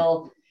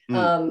retail.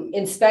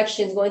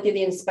 Inspections, going through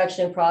the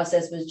inspection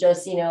process was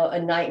just, a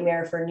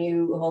nightmare for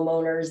new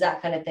homeowners,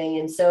 that kind of thing.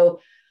 And so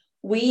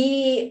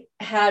we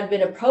had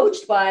been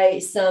approached by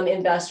some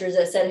investors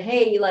that said,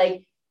 hey,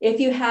 like, if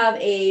you have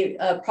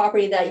a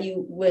property that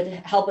you would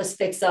help us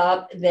fix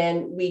up,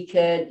 then we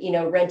could,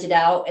 rent it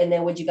out. And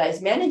then would you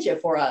guys manage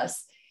it for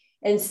us?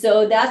 And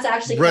so that's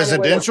actually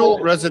residential or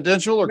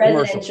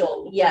commercial?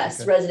 Residential. Yes.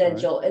 Okay.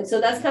 Residential. Right. And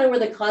so that's kind of where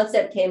the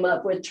concept came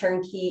up with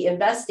turnkey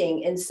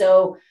investing. And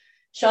so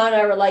Sean and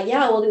I were like,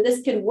 yeah, well,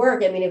 this could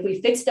work. I mean, if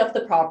we fixed up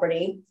the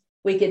property,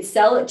 we could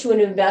sell it to an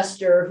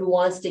investor who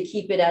wants to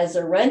keep it as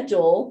a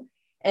rental,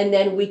 and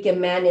then we can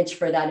manage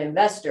for that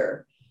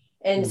investor.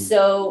 And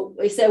so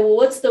we said, well,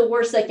 what's the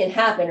worst that can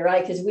happen,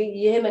 right? Because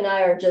him and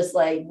I are just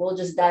like, we'll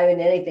just dive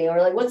into anything.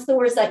 We're like, what's the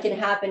worst that can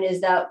happen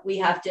is that we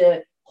have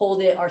to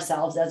hold it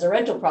ourselves as a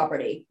rental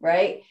property,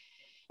 right?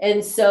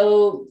 And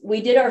so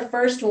we did our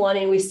first one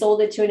and we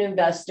sold it to an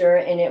investor,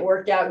 and it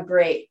worked out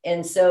great.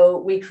 And so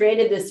we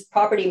created this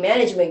property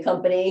management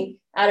company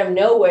out of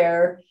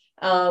nowhere,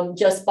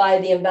 just by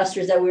the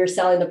investors that we were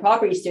selling the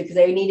properties to, because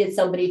they needed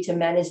somebody to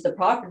manage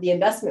the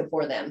investment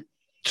for them.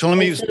 So let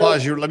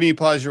me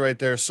pause you right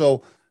there.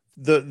 So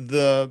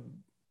the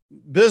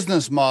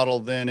business model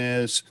then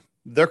is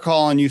they're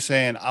calling you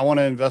saying, I want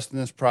to invest in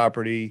this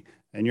property.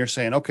 And you're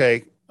saying,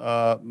 okay,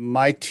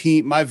 my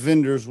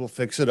vendors will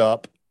fix it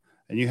up,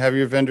 and you have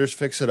your vendors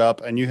fix it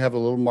up, and you have a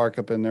little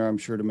markup in there, I'm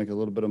sure, to make a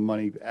little bit of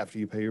money after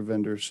you pay your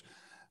vendors.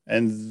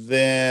 And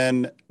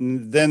then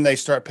they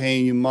start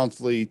paying you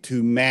monthly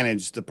to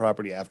manage the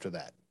property after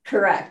that.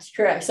 Correct.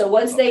 So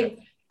once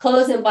they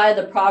close and buy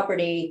the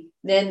property,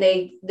 then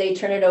they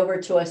turn it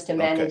over to us to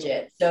manage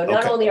it. So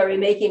not only are we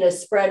making a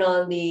spread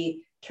on the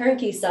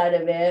turnkey side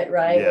of it,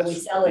 right, when we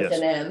sell it to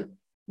them,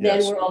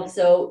 then we're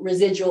also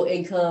residual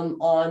income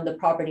on the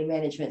property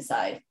management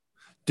side.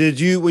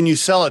 When you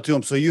sell it to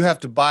them, so you have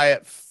to buy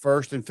it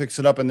first and fix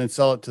it up and then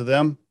sell it to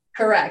them?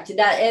 Correct. And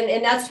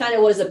that's kind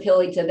of was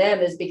appealing to them,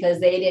 is because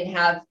they didn't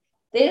have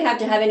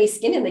to have any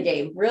skin in the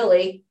game,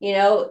 really. We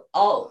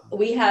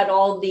had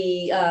all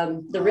the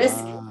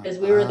risk, because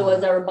we were the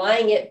ones that were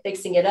buying it,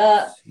 fixing it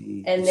up,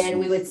 and then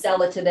we would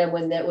sell it to them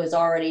when it was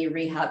already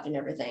rehabbed and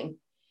everything.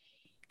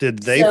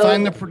 Did they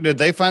find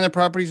the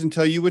properties and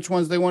tell you which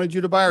ones they wanted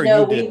you to buy? Or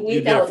no,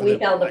 we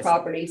found the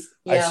properties.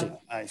 Yeah.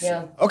 I see.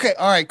 Yeah. Okay.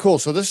 All right, cool.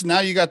 So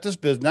now you got this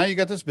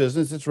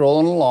business. It's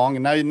rolling along.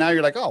 And now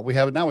you're like, oh, we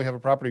have a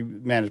property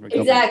management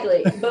company.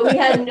 Exactly. But we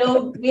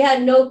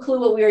had no clue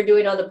what we were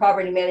doing on the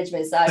property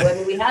management side. I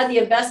mean, we had the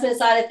investment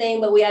side of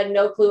things, but we had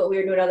no clue what we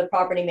were doing on the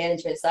property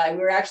management side.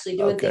 We were actually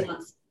doing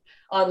things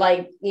on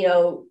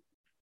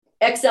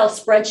Excel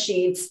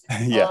spreadsheets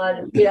Yeah. on,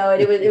 and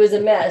it was a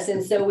mess.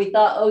 And so we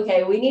thought,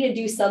 okay, we need to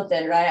do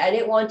something, right? I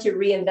didn't want to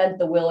reinvent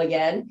the wheel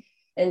again.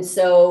 And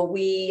so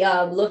we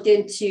looked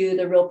into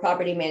the real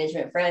property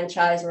management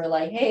franchise. We're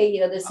like, hey,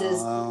 this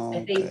is,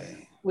 I think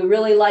we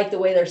really like the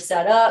way they're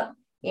set up,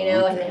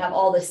 and they have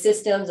all the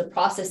systems, the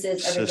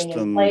processes, everything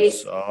in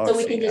place. So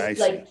we can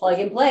just plug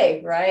and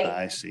play, right?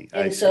 I see.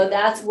 And so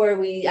that's where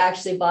we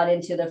actually bought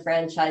into the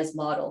franchise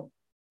model.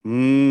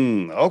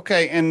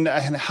 Okay. And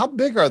how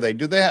big are they?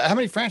 How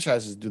many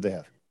franchises do they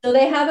have? So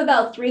they have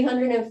about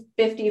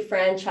 350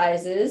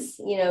 franchises,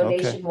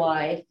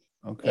 nationwide.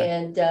 Okay.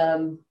 And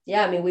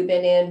we've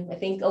been in, I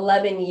think,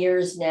 11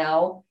 years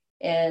now.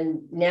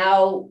 And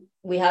now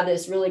we have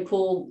this really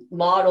cool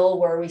model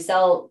where we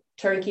sell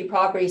turnkey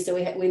properties. So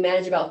we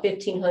manage about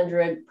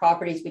 1,500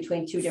 properties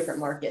between two different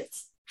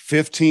markets.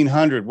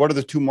 1,500. What are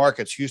the two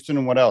markets? Houston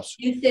and what else?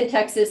 Houston,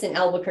 Texas, and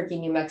Albuquerque,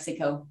 New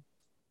Mexico.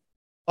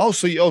 Oh,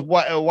 so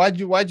why'd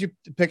you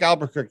pick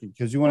Albuquerque?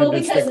 Because you wanted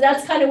because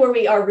that's kind of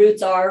where our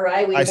roots are,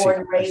 right? We were born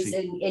and raised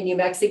in New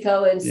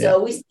Mexico, and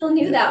so we still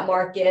knew that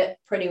market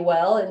pretty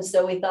well. And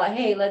so we thought,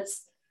 hey,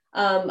 let's.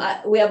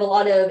 We have a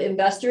lot of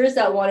investors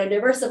that want to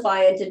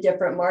diversify into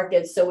different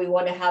markets, so we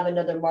want to have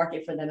another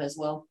market for them as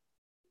well.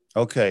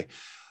 Okay,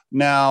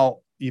 now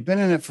you've been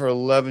in it for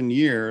 11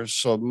 years,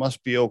 so it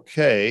must be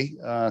okay.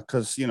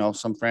 Because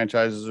some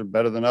franchises are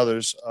better than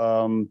others.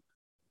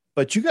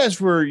 But you guys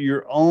were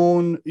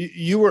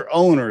you were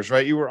owners,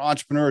 right? You were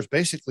entrepreneurs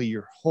basically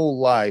your whole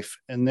life.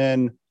 And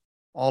then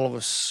all of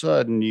a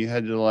sudden you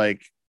had to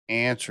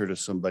answer to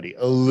somebody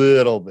a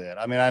little bit.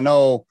 I mean, I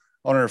know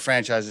owner of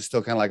franchise is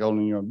still kind of like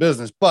owning your own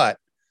business, but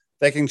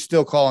they can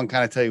still call and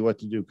kind of tell you what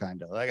to do,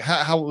 kind of.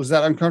 How was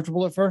that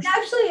uncomfortable at first?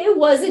 Actually, it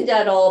wasn't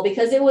at all,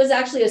 because it was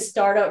actually a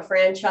startup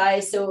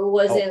franchise. So it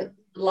wasn't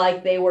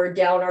like they were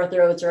down our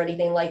throats or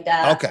anything like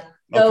that. Okay.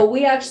 So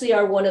we actually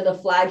are one of the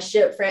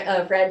flagship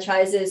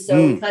franchises. So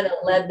we kind of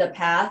led the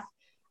path.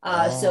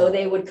 So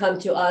they would come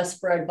to us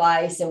for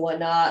advice and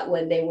whatnot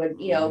when they would,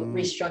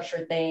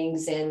 restructure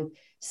things. And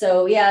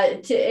so,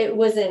 it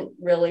wasn't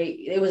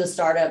really, it was a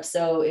startup.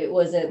 So it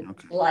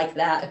wasn't like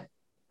that.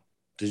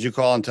 Did you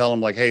call and tell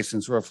them hey,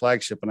 since we're a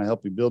flagship and I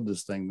help you build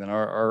this thing, then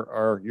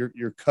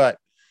your cut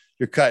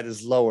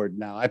is lowered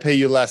now. I pay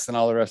you less than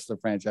all the rest of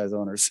the franchise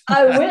owners.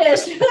 I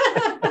wish.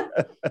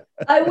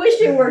 I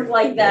wish it worked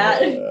like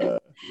that.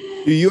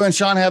 Do you and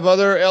Sean have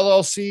other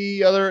LLC,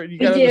 you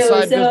got other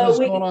side business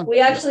going on? We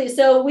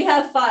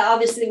have 5,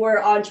 obviously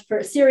we're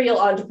serial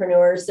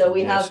entrepreneurs. So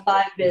we have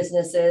 5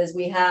 businesses.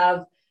 We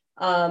have,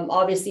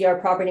 obviously our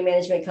property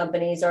management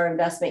companies, our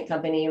investment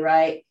company,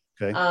 right?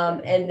 Okay.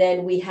 And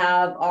then we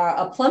have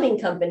a plumbing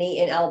company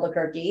in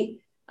Albuquerque,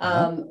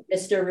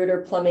 Mr.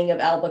 Reuter Plumbing of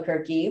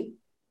Albuquerque.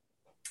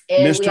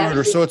 And Mr.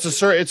 Reuter. So it's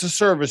a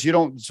service. You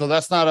don't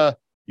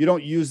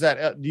use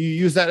that. Do you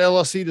use that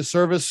LLC to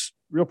service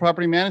real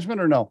property management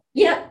or no?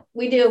 Yeah,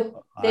 we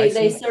do.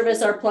 They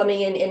service our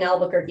plumbing in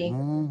Albuquerque.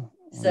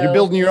 So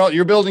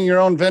you're building your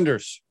own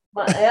vendors.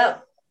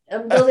 Yep.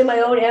 I'm building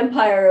my own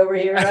empire over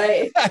here,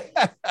 right?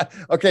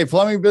 Okay,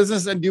 plumbing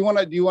business. And do you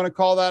want to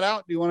call that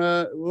out? Do you want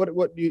to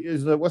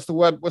what's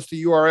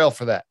the URL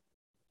for that?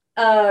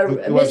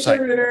 Mr.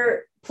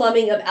 Reuter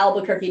Plumbing of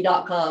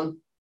Albuquerque.com.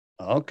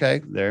 Okay,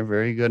 they're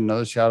very good.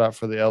 Another shout out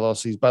for the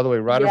LLCs. By the way,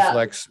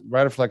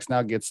 RiderFlex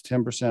now gets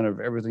 10%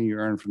 of everything you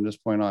earn from this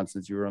point on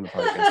since you were on the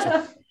podcast.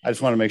 So I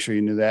just want to make sure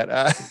you knew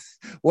that.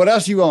 What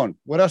else you own?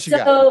 What else you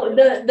got? So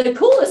the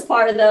coolest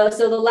part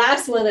the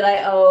last one that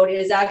I own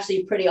is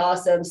actually pretty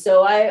awesome.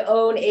 So I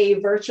own a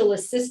virtual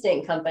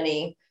assistant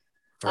company.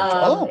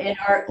 And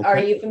are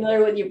you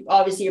familiar with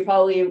you're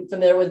probably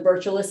familiar with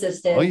virtual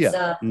assistants. Oh,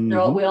 yeah.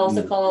 We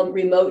also call them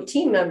remote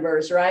team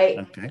members, right?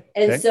 Okay.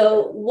 And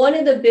so one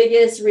of the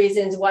biggest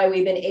reasons why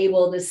we've been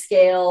able to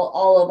scale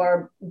all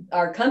of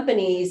our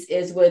companies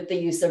is with the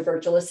use of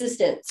virtual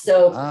assistants.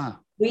 So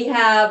we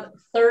have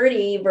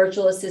 30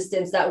 virtual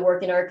assistants that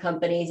work in our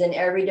companies, in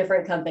every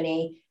different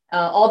company,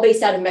 all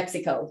based out of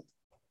Mexico.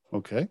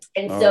 Okay.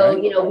 And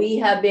we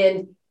have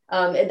been,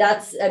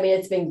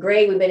 it's been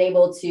great. We've been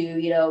able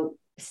to,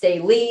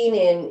 stay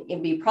lean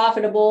and be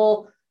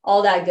profitable,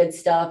 all that good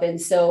stuff. And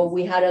so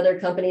we had other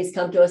companies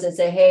come to us and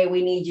say, hey,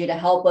 we need you to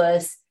help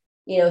us,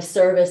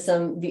 service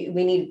we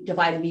need to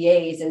find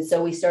VAs. And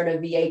so we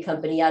started a VA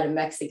company out of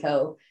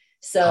Mexico.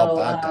 So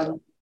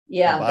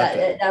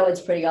that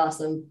was pretty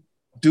awesome.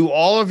 Do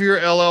all of your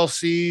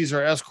LLCs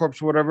or S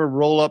Corps, whatever,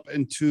 roll up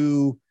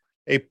into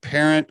a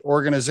parent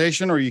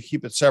organization, or you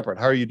keep it separate?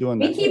 How are you doing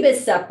that? We keep it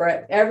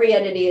separate. Every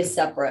entity is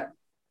separate.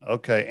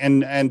 Okay.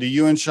 And do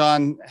you and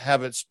Sean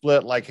have it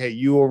split hey,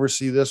 you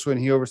oversee this one,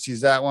 he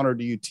oversees that one, or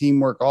do you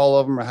teamwork all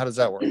of them, or how does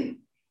that work?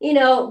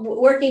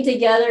 Working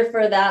together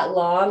for that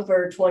long,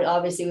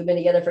 obviously we've been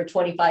together for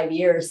 25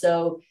 years.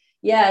 So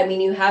you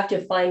have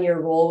to find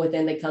your role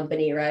within the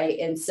company, right?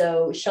 And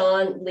so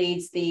Sean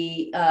leads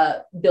the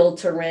build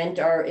to rent,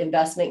 our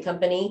investment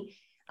company.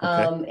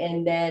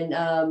 And then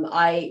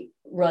I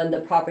run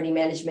the property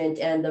management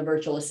and the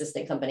virtual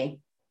assistant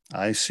company.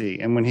 I see.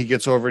 And when he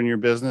gets over in your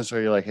business,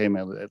 are you like, hey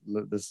man,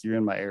 you're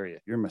in my area,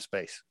 you're in my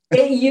space?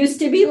 It used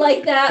to be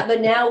like that,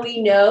 but now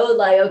we know,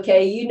 like,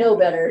 okay, you know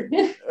better.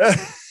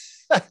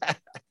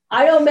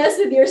 I don't mess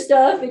with your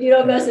stuff and you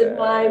don't mess with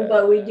mine,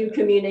 but we do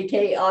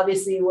communicate.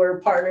 Obviously, we're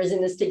partners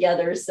in this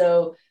together.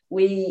 So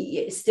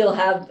we still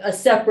have a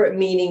separate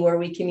meeting where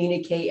we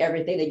communicate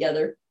everything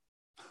together.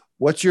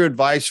 What's your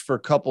advice for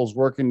couples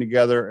working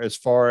together as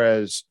far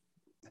as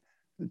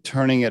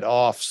turning it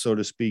off, so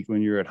to speak,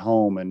 when you're at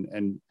home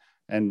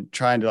and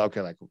trying to, okay,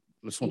 like,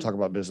 let's talk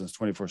about business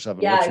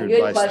 24/7. Yeah,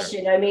 good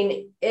question. There? I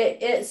mean,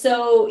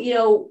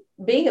 so,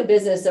 being a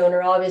business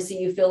owner, obviously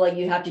you feel like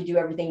you have to do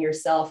everything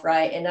yourself,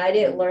 right? And I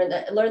didn't learn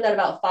that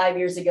about 5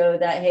 years ago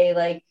that, hey,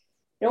 like,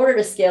 in order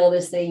to scale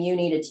this thing, you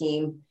need a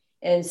team.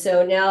 And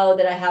so now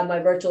that I have my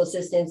virtual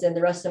assistants and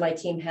the rest of my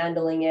team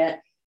handling it,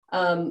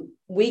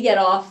 we get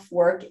off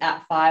work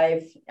at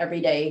 5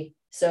 every day.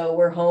 So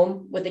we're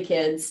home with the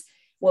kids.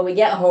 When we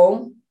get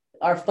home,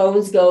 our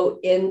phones go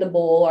in the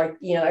bowl,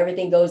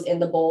 everything goes in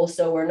the bowl.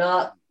 So we're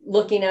not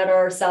looking at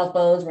our cell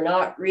phones. We're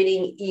not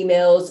reading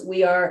emails.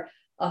 We are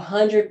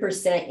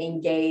 100%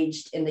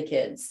 engaged in the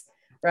kids,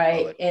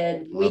 right?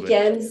 And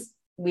weekends,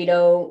 we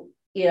don't,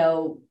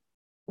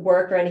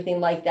 work or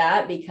anything like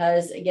that,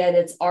 because again,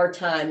 it's our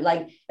time.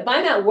 Like if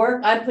I'm at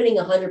work, I'm putting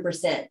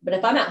 100%, but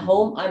if I'm at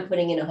home, I'm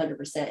putting in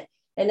 100%.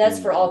 And that's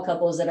for all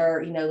couples that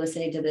are,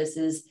 listening to this,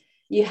 is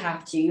you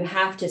have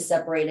to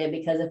separate it,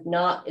 because if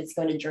not, it's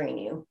going to drain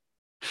you.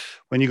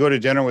 When you go to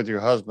dinner with your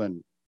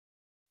husband,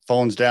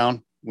 phones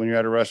down when you're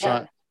at a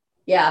restaurant?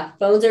 Yeah,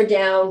 phones are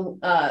down,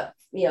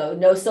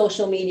 no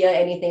social media,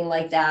 anything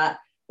like that.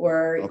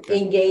 We're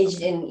engaged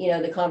in,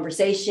 the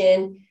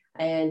conversation.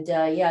 And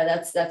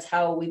that's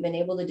how we've been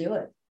able to do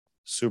it.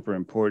 Super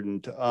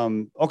important.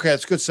 Okay,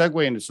 that's a good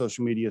segue into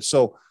social media.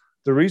 So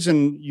the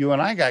reason you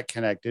and I got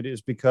connected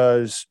is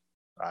because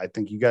I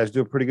think you guys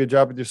do a pretty good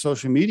job with your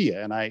social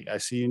media. And I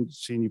seen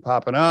you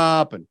popping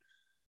up, and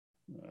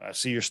I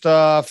see your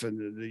stuff and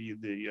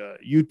the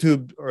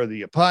YouTube or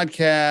the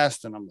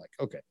podcast. And I'm like,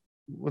 okay,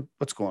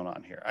 what's going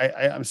on here?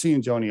 I'm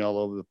seeing Joni all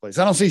over the place.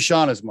 I don't see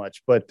Sean as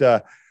much,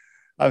 but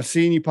I've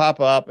seen you pop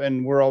up,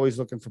 and we're always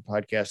looking for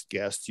podcast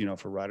guests,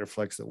 for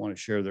RiderFlex that want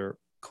to share their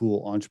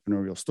cool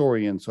entrepreneurial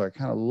story. And so I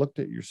kind of looked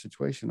at your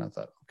situation. I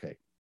thought, okay,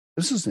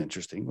 this is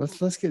interesting.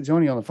 Let's get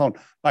Joni on the phone.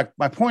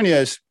 My point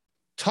is,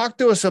 talk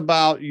to us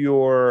about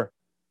your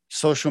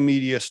social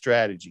media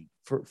strategy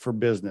for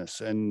business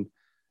and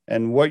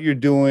what you're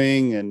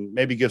doing, and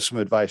maybe give some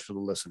advice for the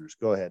listeners.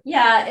 Go ahead.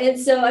 Yeah. And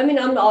so, I mean,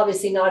 I'm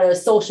obviously not a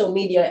social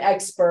media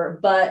expert,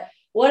 but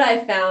what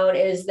I found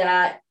is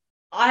that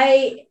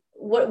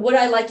what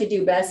I like to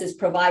do best is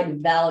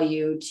provide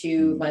value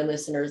to my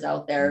listeners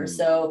out there.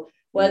 So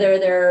whether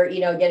they're,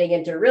 getting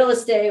into real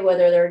estate,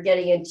 whether they're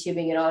getting into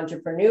being an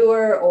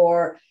entrepreneur,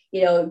 or,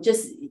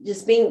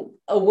 just being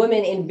a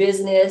woman in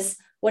business,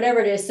 whatever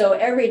it is. So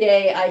every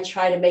day I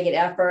try to make an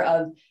effort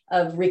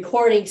of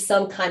recording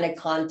some kind of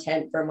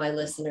content for my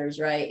listeners.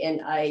 Right.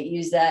 And I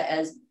use that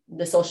as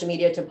the social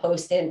media to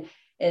post in.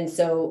 And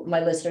so my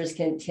listeners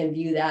can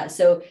view that.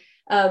 So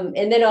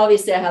and then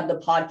obviously I have the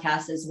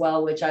podcast as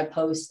well, which I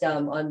post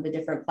on the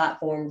different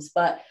platforms.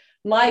 But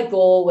my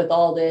goal with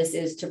all this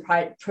is to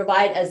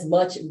provide as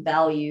much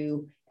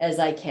value as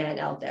I can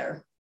out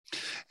there.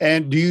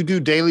 And do you do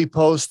daily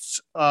posts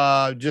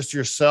just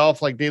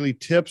yourself, like daily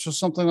tips or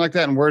something like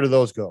that? And where do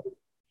those go?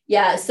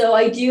 Yeah, so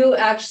I do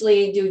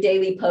actually do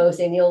daily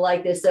posts, and you'll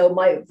like this. So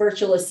my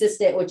virtual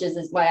assistant, which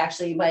is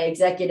my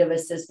executive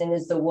assistant,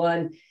 is the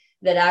one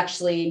that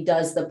actually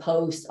does the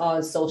post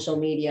on social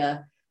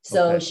media.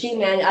 So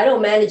I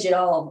don't manage it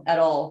all at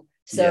all.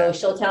 So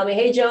she'll tell me,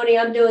 hey, Joni,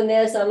 I'm doing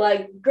this. I'm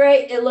like,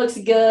 great. It looks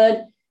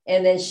good.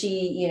 And then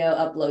she,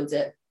 uploads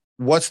it.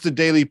 What's the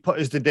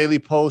is the daily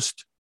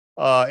post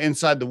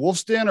inside the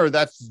Wolf's Den, or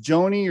that's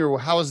Joni, or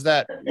how is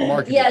that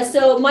marketed? Yeah.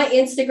 So my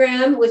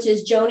Instagram, which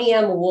is Joni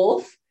M.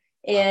 Wolf.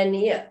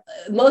 And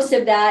most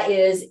of that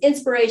is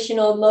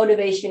inspirational,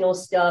 motivational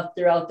stuff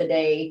throughout the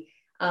day.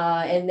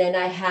 And then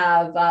I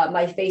have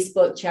my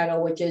Facebook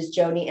channel, which is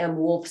Joni M.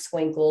 Wolf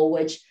Swinkle,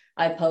 which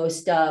I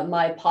post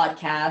my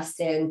podcast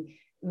and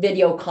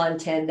video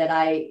content that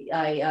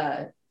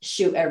I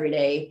shoot every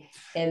day.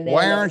 And then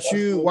why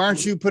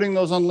aren't you putting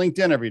those on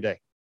LinkedIn every day?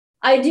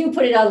 I do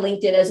put it on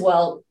LinkedIn as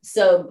well.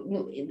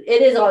 So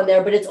it is on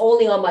there, but it's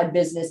only on my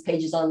business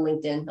pages on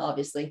LinkedIn,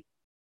 obviously.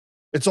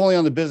 It's only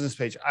on the business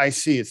page. I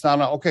see. It's not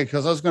okay.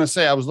 Because I was going to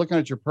say, I was looking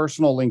at your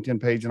personal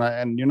LinkedIn page,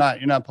 and you're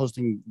not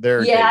posting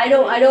there. Yeah, I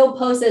don't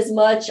post as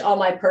much on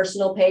my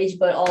personal page,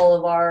 but all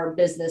of our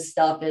business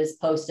stuff is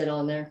posted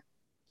on there.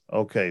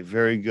 Okay,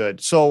 very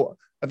good. So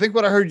I think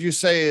what I heard you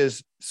say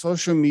is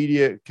social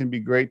media can be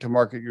great to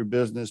market your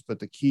business, but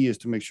the key is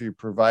to make sure you're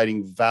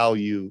providing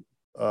value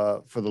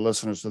for the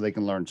listeners so they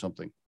can learn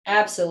something.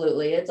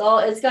 Absolutely. It's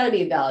got to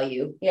be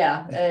value.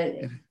 Yeah.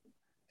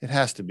 It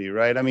has to be,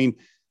 right? I mean,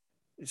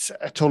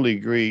 I totally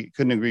agree.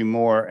 Couldn't agree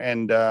more.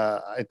 And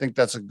I think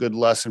that's a good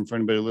lesson for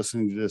anybody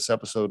listening to this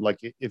episode. Like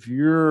if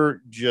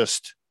you're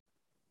just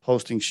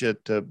posting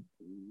shit to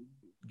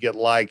get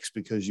likes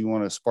because you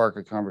want to spark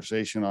a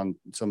conversation on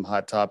some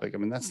hot topic. I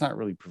mean, that's not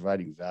really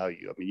providing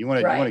value. I mean, you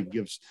want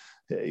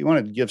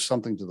to give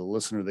something to the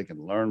listener they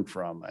can learn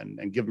from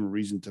and give them a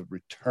reason to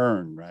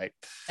return, right?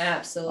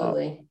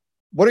 Absolutely.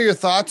 What are your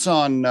thoughts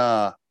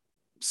on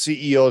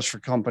CEOs for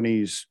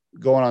companies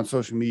going on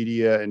social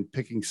media and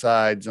picking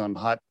sides on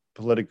hot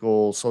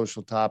political,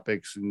 social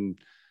topics? And,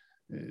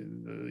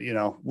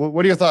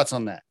 what are your thoughts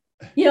on that?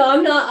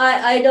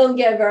 I don't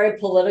get very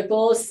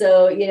political.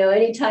 So,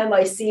 anytime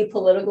I see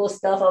political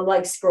stuff, I'm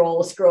like, scroll,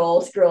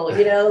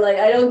 like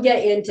I don't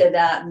get into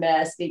that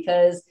mess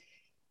because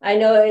I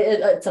know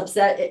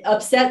it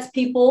upsets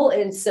people.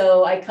 And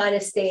so I kind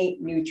of stay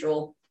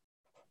neutral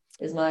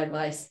is my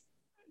advice.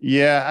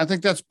 Yeah,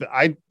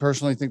 I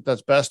personally think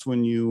that's best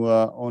when you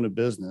own a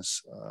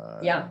business.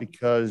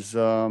 Because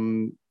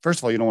first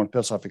of all, you don't want to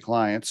piss off your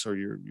clients or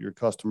your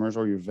customers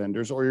or your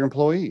vendors or your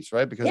employees,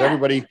 right? Because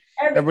everybody's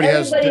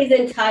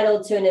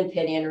entitled to an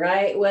opinion,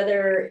 right?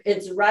 Whether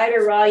it's right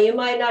or wrong, you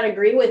might not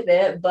agree with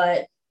it,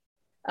 but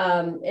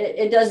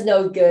it does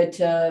no good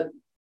to,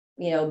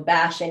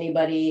 bash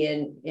anybody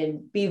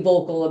and be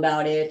vocal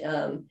about it.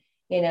 And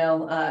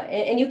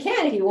you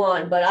can if you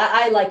want, but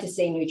I like to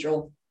stay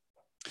neutral.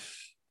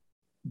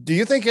 Do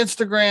you think your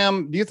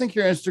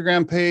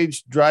Instagram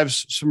page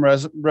drives some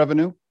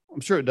revenue?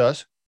 I'm sure it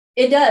does.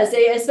 It does,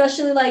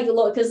 especially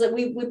because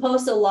we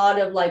post a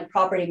lot of like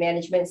property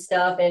management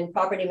stuff, and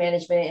property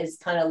management is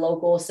kind of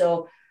local.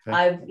 So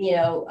okay.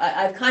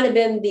 I've kind of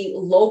been the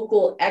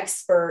local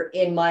expert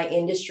in my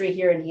industry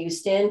here in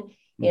Houston,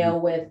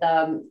 with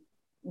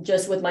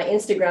just with my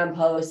Instagram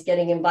posts,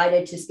 getting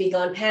invited to speak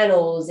on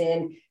panels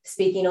and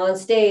speaking on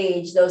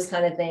stage, those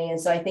kind of things.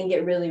 And so I think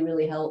it really,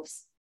 really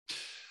helps.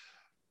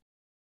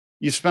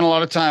 You spend a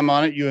lot of time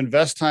on it. You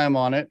invest time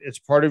on it. It's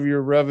part of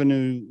your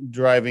revenue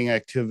driving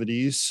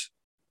activities.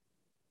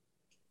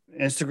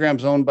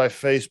 Instagram's owned by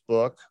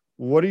Facebook.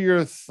 What are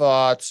your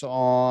thoughts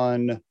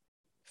on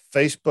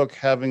Facebook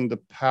having the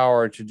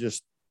power to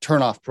just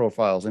turn off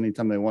profiles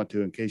anytime they want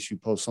to in case you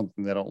post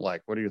something they don't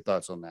like? What are your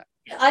thoughts on that?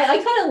 I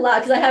kind of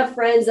laugh because I have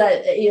friends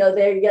that,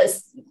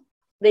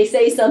 they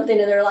say something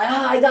and they're like,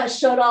 I got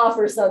shut off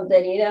or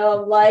something,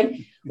 I'm like,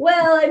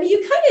 well, I mean, you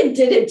kind of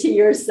did it to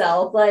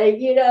yourself. Like, I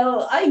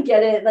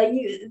get it. Like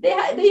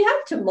they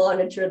have to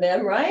monitor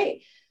them,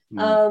 right?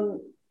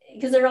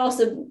 Because they're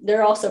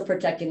also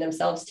protecting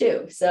themselves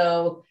too.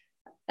 So,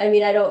 I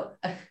mean, I don't,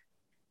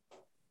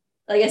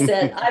 like I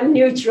said, I'm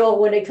neutral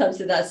when it comes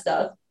to that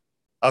stuff.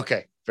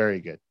 Okay.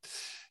 Very good.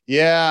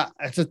 Yeah.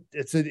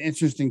 It's an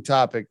interesting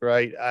topic,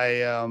 right?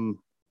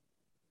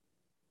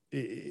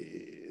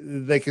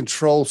 They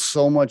control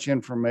so much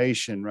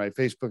information, right?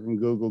 Facebook and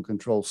Google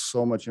control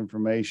so much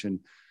information.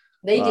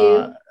 They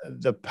do.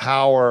 The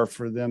power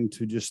for them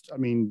to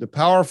the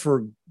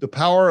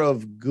power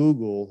of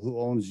Google, who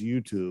owns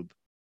YouTube,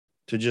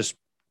 to just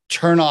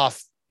turn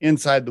off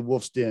inside the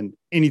wolf's den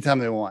anytime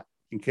they want,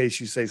 in case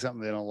you say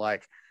something they don't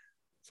like.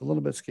 It's a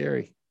little bit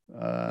scary.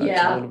 A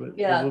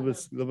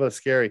little bit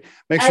scary.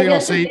 Make sure you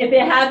don't say. If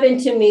it happened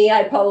to me,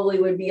 I probably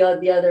would be on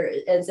the other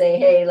and say,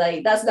 "Hey,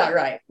 like that's not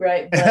right."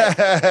 But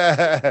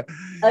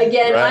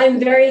again, right. I'm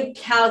very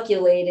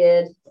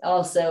calculated,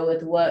 also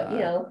with what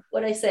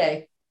I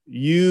say.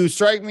 You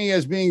strike me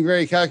as being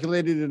very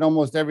calculated in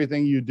almost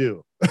everything you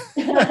do.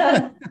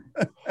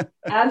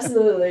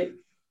 Absolutely.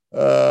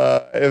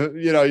 If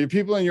your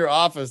people in your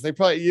office, they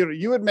probably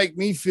you would make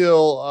me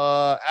feel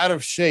out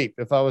of shape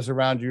if I was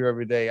around you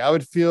every day. I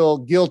would feel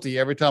guilty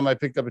every time I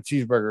picked up a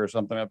cheeseburger or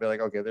something. I'd be like,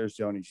 okay, there's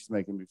Joni. She's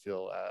making me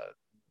feel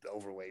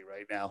overweight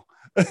right now.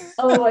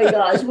 Oh my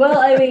gosh. Well,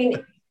 I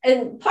mean,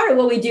 and part of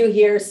what we do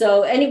here,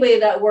 so anybody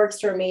that works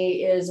for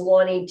me is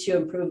wanting to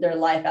improve their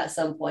life at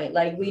some point.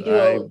 Like we do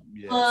a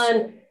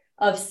ton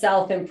of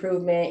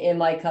self-improvement in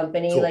my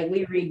company. Cool. Like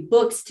we read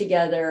books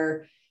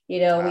together. We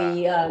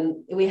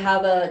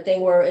have a thing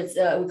where it's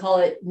we call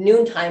it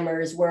noon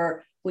timers,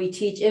 where we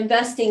teach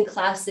investing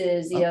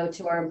classes,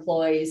 to our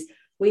employees.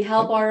 We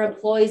help our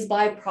employees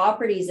buy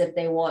properties if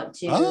they want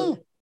to. Oh.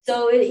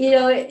 So,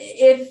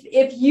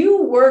 if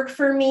you work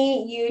for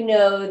me,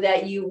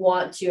 that you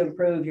want to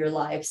improve your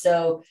life.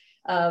 So,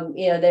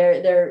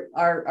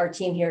 our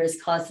team here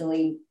is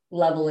constantly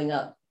leveling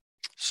up.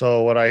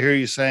 So what I hear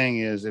you saying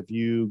is if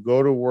you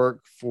go to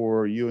work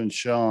for you and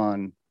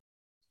Sean,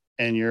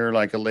 and you're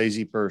like a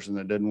lazy person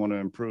that didn't want to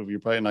improve, you're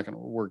probably not going to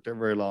work there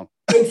very long.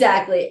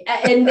 Exactly.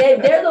 And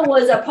they're the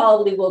ones that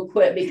probably will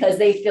quit because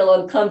they feel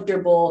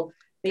uncomfortable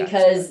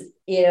because,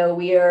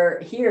 we are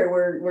here.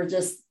 We're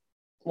just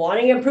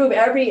wanting to improve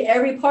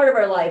every part of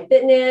our life,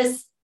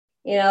 fitness,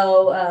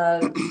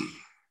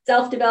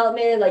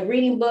 self-development, like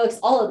reading books,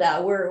 all of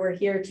that. We're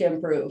here to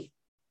improve.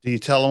 Do you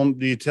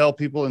tell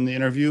people in the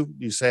interview,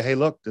 you say, hey,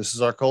 look, this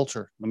is our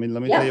culture. Let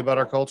me tell you about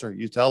our culture.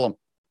 You tell them.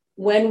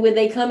 When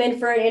they come in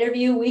for an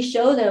interview, we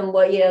show them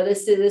what,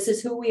 this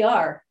is who we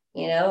are.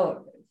 If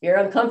you're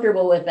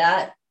uncomfortable with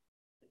that,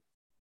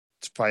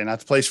 it's probably not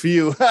the place for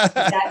you.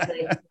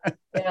 Exactly.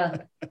 Yeah.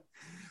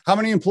 How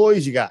many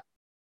employees you got?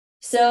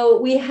 So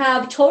we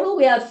have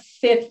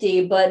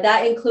 50, but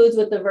that includes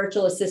with the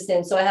virtual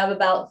assistants. So I have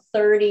about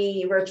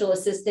 30 virtual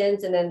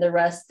assistants, and then the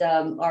rest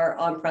are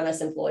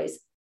on-premise employees.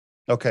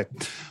 Okay.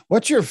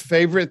 What's your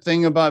favorite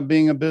thing about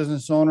being a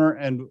business owner,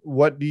 and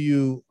what do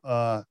you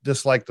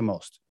dislike the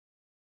most?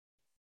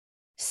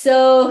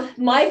 So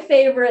my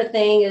favorite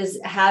thing is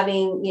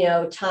having,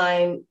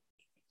 time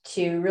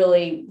to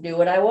really do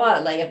what I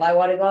want. Like if I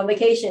want to go on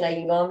vacation, I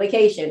can go on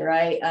vacation,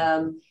 right?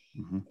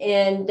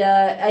 And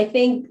I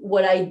think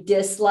what I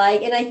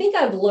dislike, and I think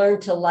I've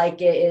learned to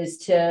like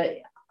it,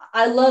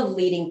 I love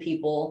leading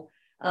people.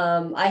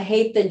 I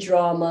hate the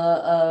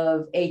drama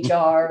of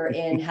HR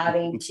and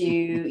having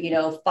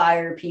to,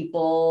 fire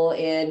people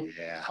and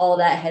all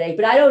that headache,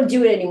 but I don't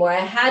do it anymore. I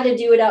had to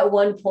do it at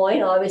one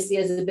point. Obviously,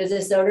 as a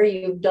business owner,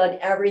 you've done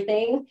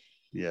everything,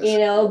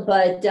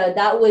 but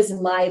that was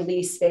my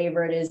least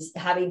favorite, is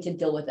having to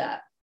deal with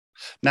that.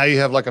 Now you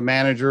have like a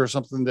manager or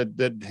something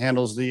that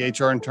handles the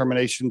HR and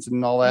terminations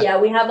and all that. Yeah,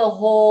 we have a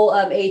whole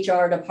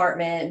HR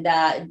department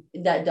that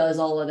does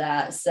all of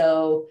that.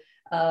 So,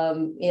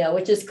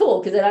 which is cool,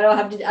 because then I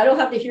don't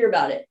have to hear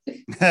about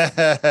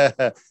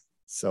it.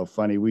 So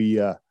funny.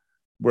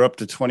 We're up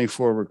to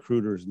 24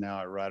 recruiters now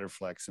at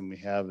RiderFlex, and we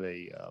have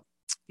a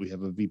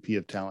VP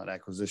of talent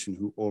acquisition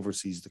who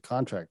oversees the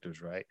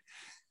contractors, right?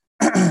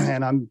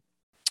 And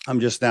I'm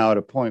just now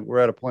we're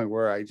at a point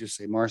where I just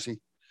say, Marcy,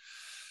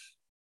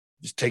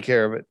 just take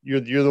care of it.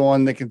 You're the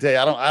one that can tell you.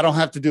 I don't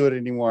have to do it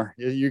anymore.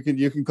 You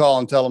can call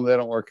and tell them they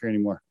don't work here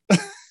anymore.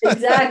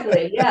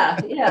 Exactly. Yeah.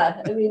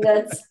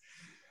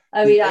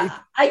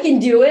 I can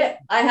do it.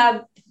 I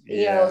have,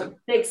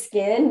 thick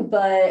skin,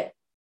 but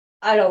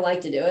I don't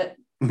like to do it.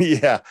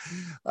 Yeah.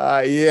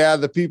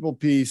 The people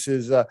piece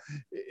is,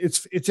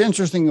 it's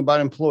interesting about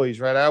employees,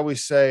 right? I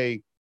always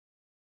say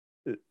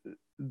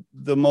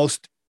the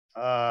most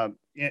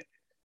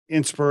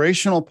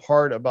inspirational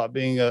part about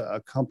being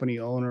a company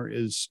owner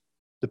is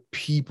the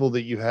people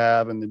that you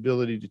have and the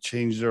ability to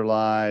change their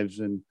lives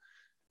and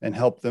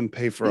help them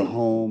pay for a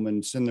home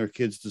and send their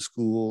kids to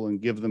school and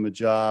give them a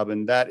job.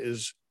 And that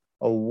is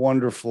a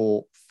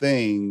wonderful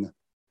thing,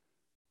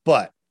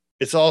 but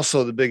it's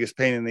also the biggest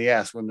pain in the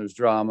ass when there's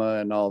drama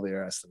and all the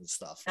rest of the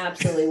stuff.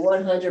 Absolutely.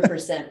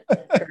 100%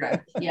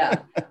 correct.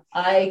 Yeah.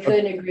 I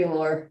couldn't agree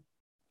more.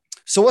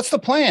 So what's the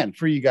plan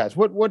for you guys?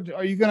 What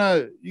are you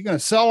gonna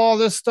sell all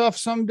this stuff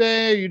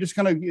someday? Are you just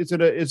is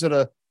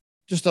it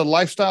just a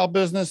lifestyle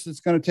business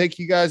that's going to take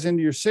you guys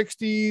into your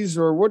 60s,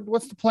 or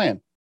what's the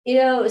plan?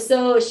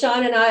 So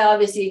Sean and I,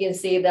 obviously, you can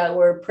see that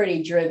we're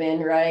pretty driven,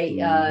 right?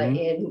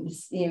 In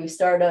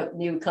start up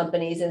new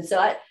companies. And so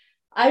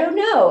I don't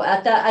know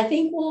at that. I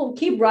think we'll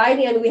keep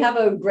riding, and we have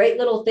a great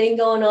little thing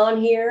going on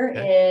here,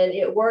 and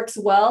it works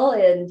well.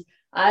 And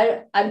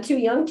I'm too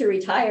young to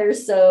retire.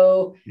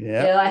 So,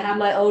 I have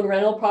my own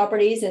rental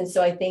properties. And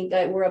so I think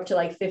that we're up to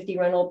like 50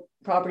 rental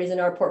properties in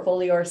our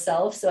portfolio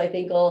ourselves. So I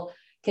think I'll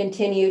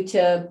continue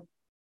to,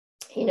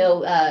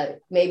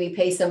 maybe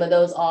pay some of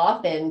those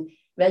off, and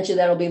eventually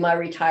that'll be my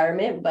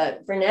retirement.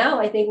 But for now,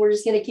 I think we're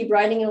just going to keep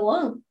riding it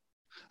along.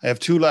 I have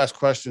two last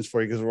questions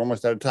for you because we're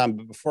almost out of time.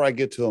 But before I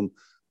get to them,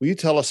 will you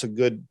tell us a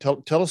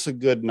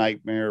good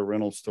nightmare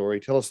rental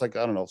story? Tell us, like,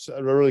 I don't know,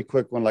 a really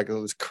quick one, like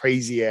this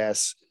crazy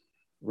ass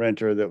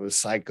renter that was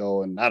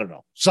psycho, and I don't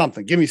know,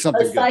 something. Give me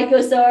something. A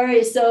psycho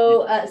story.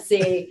 So let's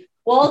see.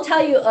 Well, I'll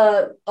tell you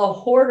a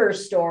hoarder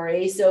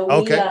story. So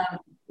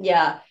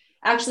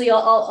actually,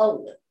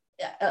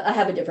 I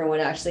have a different one.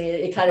 Actually,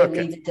 it kind of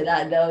leads into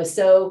that though.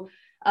 So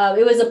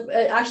it was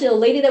actually a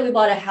lady that we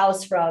bought a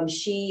house from.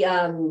 She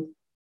had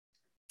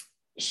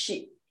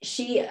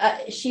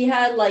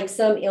like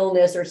some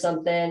illness or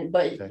something,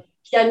 but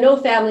she had no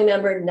family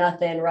member,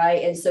 nothing,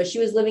 right? And so she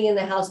was living in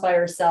the house by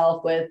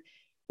herself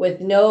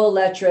with no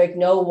electric,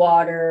 no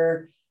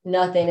water,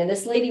 nothing. And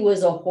this lady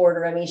was a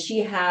hoarder. I mean,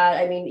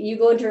 you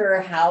go into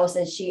her house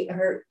and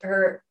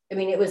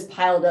it was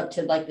piled up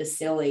to like the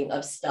ceiling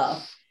of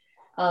stuff.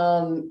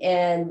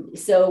 And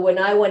so when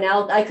I went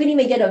out, I couldn't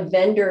even get a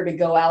vendor to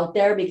go out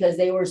there because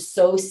they were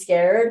so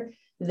scared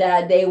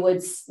that they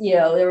would,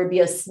 there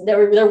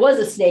was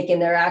a snake in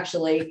there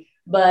actually,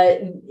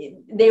 but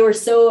they were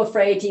so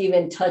afraid to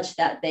even touch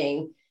that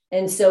thing.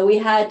 And so we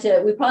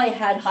probably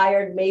had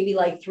hired maybe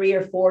like 3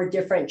 or 4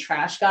 different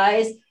trash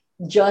guys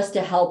just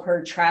to help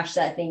her trash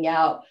that thing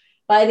out.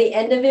 By the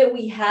end of it,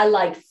 we had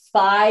like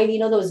 5,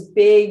 those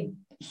big,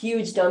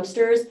 huge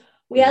dumpsters.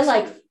 We had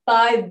like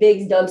 5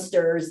 big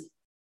dumpsters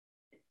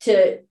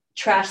to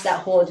trash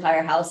that whole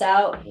entire house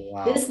out.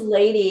 Wow. This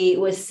lady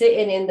was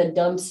sitting in the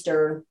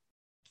dumpster,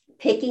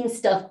 picking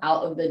stuff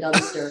out of the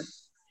dumpster.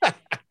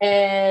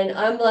 And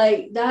I'm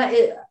like,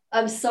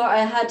 I'm sorry.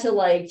 I had to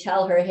like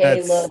tell her,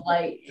 hey, look,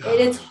 like, and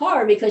it's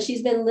hard because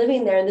she's been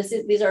living there and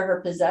these are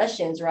her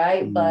possessions.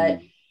 Right.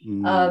 But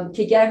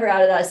to get her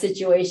out of that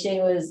situation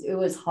it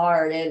was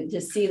hard. And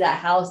to see that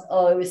house,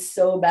 it was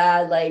so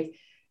bad. Like,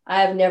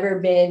 I have never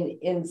been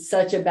in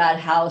such a bad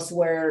house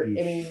where,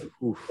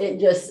 it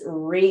just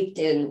reeked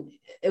and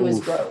it was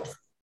gross.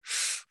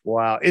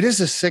 Wow. It is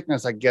a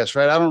sickness, I guess,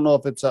 right? I don't know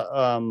if it's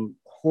a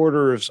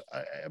hoarders,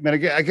 I mean,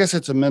 I guess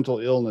it's a mental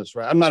illness,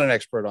 right? I'm not an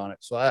expert on it,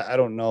 so I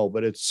don't know,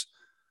 but it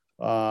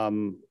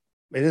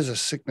is a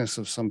sickness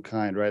of some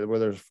kind, right?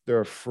 Where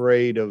they're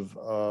afraid of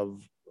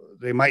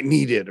they might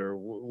need it or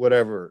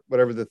whatever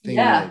the thing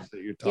is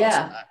that you're tossing.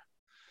 Yeah.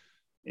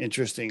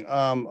 Interesting.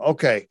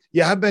 Okay.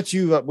 Yeah, I bet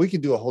you we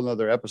could do a whole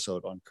nother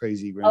episode on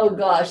crazy. Oh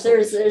gosh,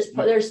 there's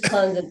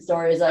tons of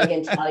stories I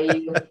can tell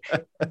you.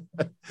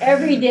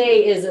 Every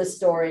day is a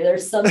story.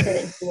 There's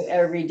something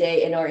every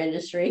day in our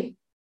industry.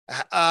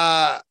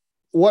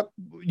 What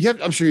you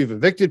have? I'm sure you've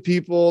evicted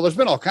people. There's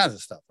been all kinds of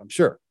stuff, I'm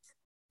sure.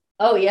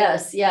 Oh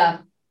yes, yeah.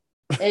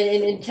 And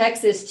in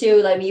Texas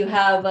too, like you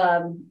have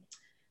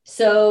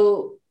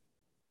so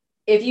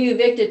if you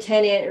evict a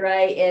tenant,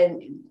 right,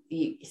 and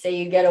say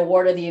you get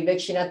awarded the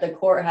eviction at the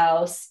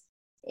courthouse,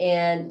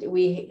 and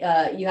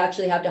you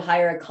actually have to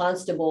hire a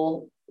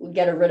constable,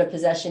 get a writ of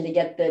possession to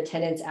get the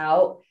tenants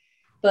out.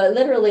 But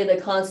literally, the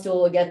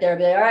constable will get there and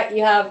be like, all right,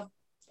 you have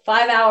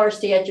 5 hours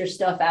to get your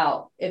stuff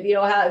out. If you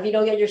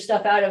don't get your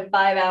stuff out in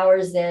 5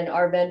 hours, then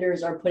our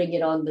vendors are putting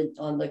it on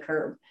the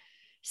curb.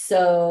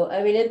 So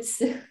I mean,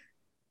 it's.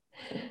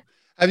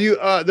 Have you?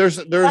 There's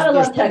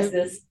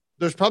Texas.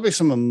 There's probably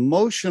some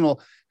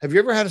emotional. Have you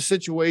ever had a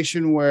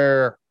situation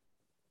where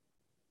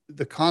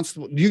the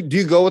constable? Do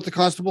you go with the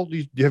constable?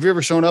 Have you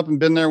ever shown up and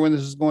been there when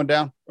this is going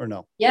down, or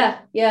no? Yeah,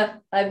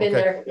 I've been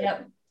there.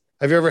 Yep.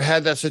 Have you ever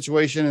had that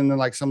situation and then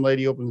like some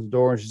lady opens the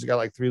door and she's got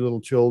like 3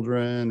 little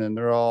children and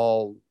they're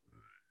all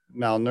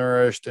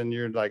malnourished and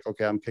you're like,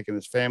 okay, I'm kicking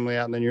this family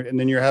out, and then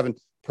you're having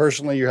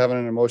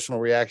an emotional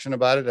reaction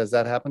about it? Has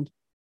that happened?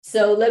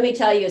 So let me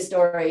tell you a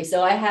story.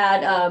 So I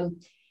had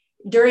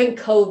during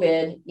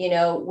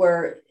COVID,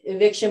 where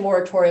eviction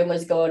moratorium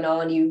was going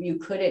on, you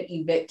couldn't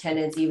evict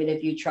tenants even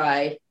if you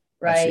tried,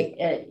 right?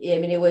 I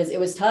mean, it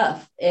was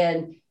tough.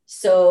 And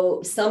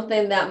so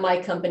something that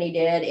my company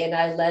did, and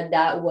I led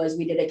that, was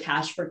we did a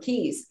cash for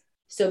keys.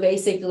 So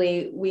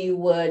basically we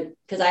would,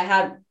 because I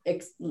had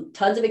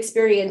tons of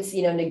experience,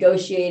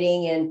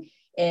 negotiating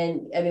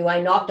and I mean,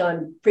 I knocked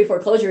on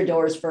pre-foreclosure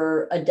doors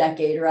for a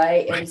decade,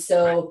 right? And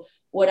so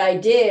what I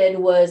did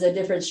was a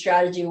different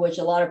strategy, which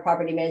a lot of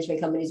property management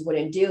companies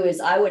wouldn't do, is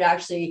I would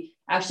actually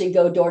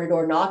go door to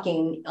door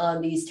knocking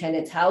on these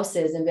tenants'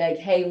 houses and be like,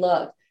 hey,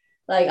 look,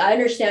 like, I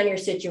understand your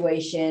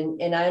situation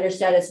and I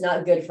understand it's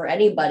not good for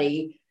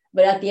anybody,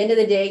 but at the end of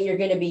the day, you're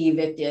going to be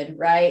evicted,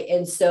 right?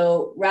 And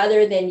so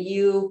rather than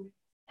you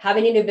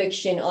having an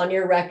eviction on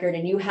your record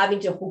and you having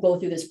to go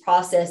through this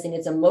process and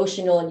it's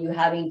emotional and you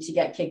having to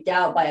get kicked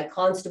out by a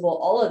constable,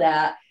 all of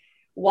that,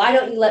 why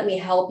don't you let me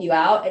help you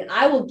out? And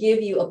I will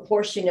give you a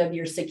portion of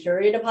your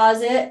security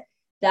deposit.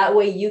 That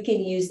way you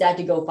can use that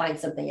to go find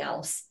something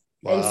else.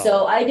 Wow. And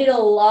so I did a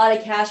lot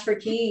of cash for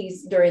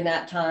keys during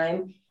that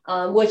time,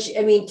 which,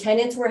 I mean,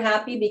 tenants were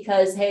happy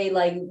because, hey,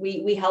 like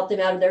we helped them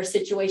out of their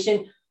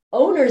situation.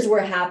 Owners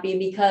were happy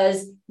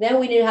because then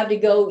we didn't have to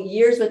go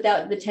years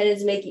without the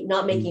tenants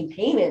not making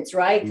payments,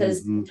 right?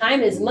 Because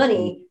time is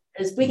money.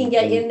 As we can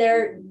get in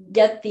there,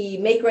 get the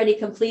make ready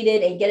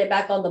completed and get it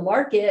back on the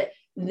market,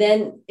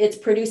 then it's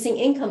producing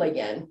income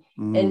again.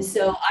 And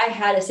so I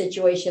had a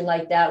situation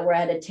like that where I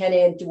had a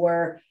tenant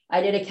where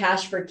I did a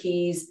cash for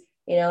keys.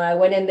 I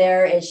went in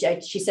there and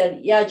she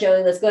said, yeah,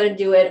 Joey, let's go ahead and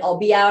do it. I'll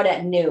be out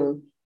at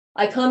noon.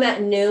 I come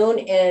at noon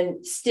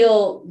and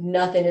still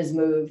nothing has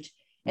moved.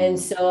 And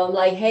so I'm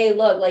like, hey,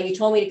 look, like you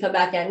told me to come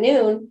back at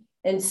noon.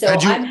 And so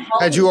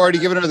had you already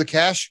given her the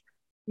cash?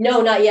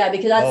 No, not yet,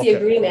 because that's the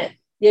agreement.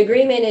 The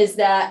agreement is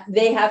that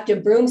they have to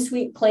broom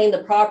sweep clean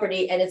the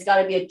property and it's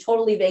got to be a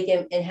totally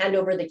vacant and hand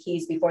over the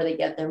keys before they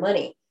get their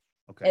money.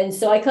 Okay. And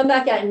so I come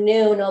back at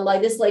noon. I'm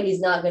like, this lady's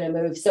not going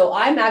to move. So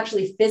I'm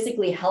actually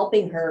physically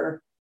helping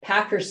her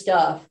pack her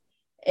stuff,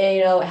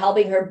 and,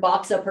 helping her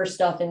box up her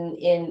stuff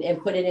and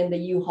put it in the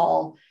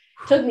U-Haul.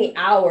 Took me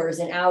hours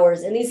and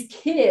hours. And these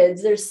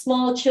kids, they're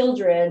small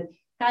children,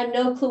 had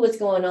no clue what's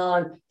going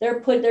on. They're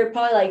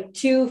probably like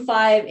 2,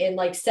 5, and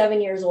like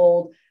 7 years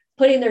old,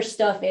 putting their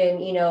stuff in,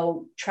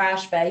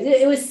 trash bags.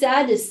 It was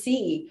sad to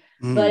see,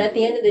 but at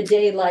the end of the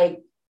day,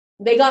 like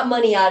they got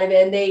money out of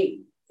it and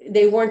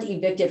they weren't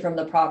evicted from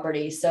the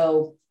property.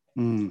 So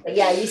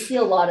yeah, you see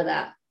a lot of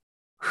that.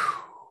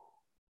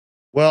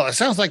 Well, it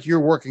sounds like you're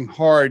working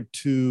hard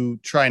to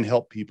try and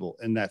help people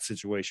in that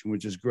situation,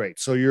 which is great.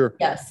 So you're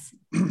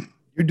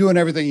doing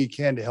everything you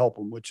can to help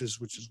them, which is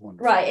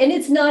wonderful. Right. And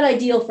it's not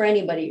ideal for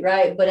anybody,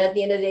 right? But at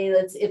the end of the day,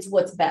 it's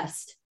what's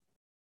best.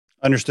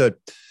 Understood.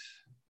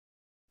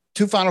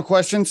 2 final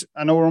questions.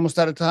 I know we're almost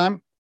out of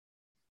time.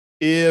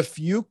 If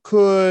you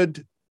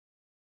could,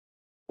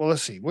 well,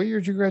 let's see. What year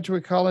did you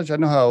graduate college? I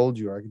know how old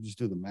you are. I can just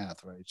do the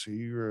math, right?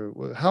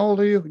 So how old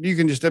are you? You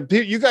can just,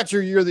 you got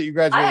your year that you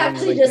graduated. I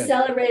actually just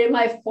celebrated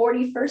my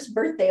 41st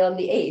birthday on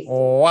the 8th.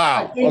 Oh,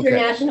 wow.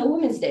 International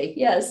Women's Day.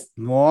 Yes.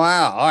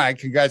 Wow. All right.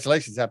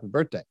 Congratulations. Happy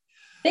birthday.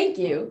 Thank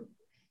you.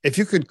 If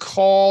you could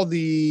call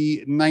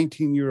the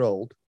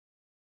 19-year-old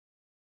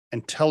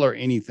and tell her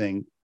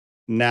anything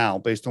now,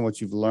 based on what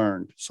you've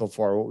learned so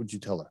far, what would you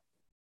tell her?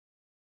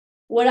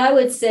 What I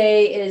would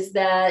say is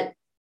that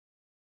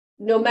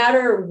no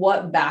matter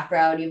what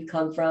background you've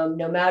come from,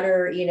 no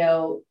matter,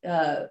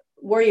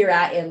 where you're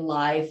at in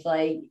life,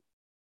 like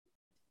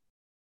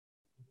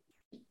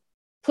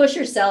push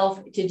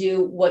yourself to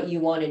do what you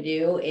want to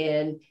do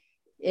and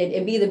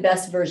be the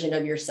best version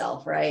of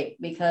yourself. Right.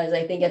 Because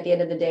I think at the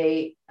end of the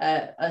day,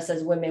 us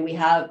as women, we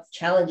have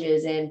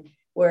challenges and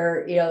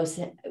where,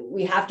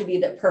 we have to be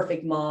the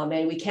perfect mom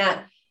and we can't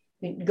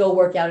go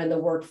work out in the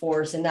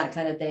workforce and that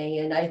kind of thing.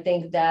 And I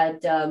think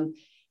that,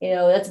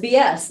 that's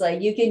BS.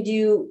 Like you can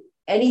do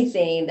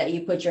anything that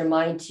you put your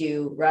mind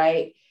to.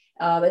 Right.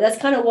 And that's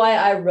kind of why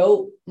I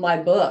wrote my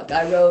book.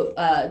 I wrote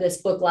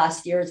this book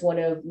last year. It's one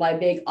of my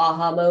big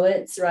aha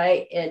moments,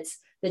 right? It's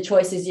The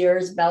Choice Is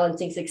Yours,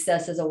 Balancing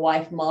Success as a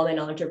Wife, Mom, and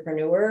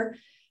Entrepreneur.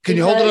 Can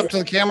you hold it up to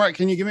the camera?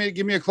 Can you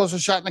give me a closer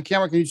shot in the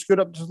camera? Can you scoot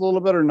up just a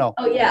little bit or no?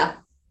 Oh, yeah.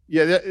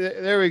 Yeah,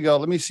 there we go.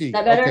 Let me see.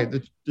 That better?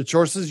 Okay, the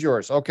choice is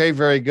yours. Okay,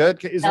 very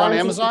good. Is it on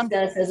Amazon?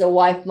 Success as a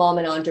wife, mom,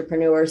 and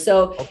entrepreneur.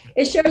 So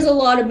It shares a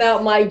lot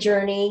about my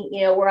journey,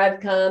 where I've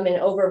come and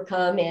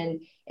overcome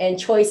and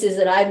choices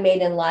that I've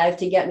made in life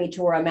to get me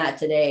to where I'm at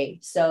today.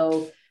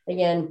 So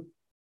again,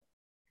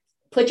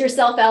 put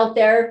yourself out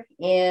there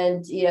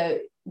and,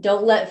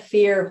 don't let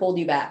fear hold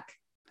you back.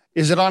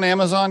 Is it on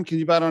Amazon? Can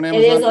you buy it on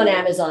Amazon? It is on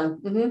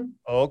Amazon. Mm-hmm.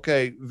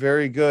 Okay,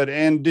 very good.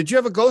 And did you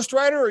have a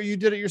ghostwriter or you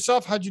did it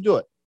yourself? How'd you do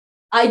it?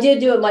 I did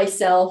do it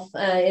myself.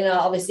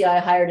 Obviously I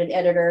hired an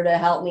editor to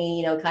help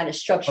me, kind of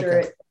structure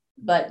it,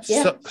 but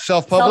yeah.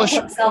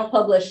 Self-published?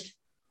 Self-published.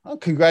 Oh,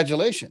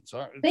 congratulations.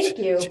 Thank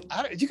you.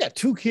 You got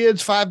 2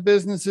 kids, 5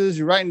 businesses.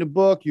 You're writing a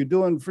book. You're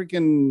doing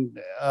freaking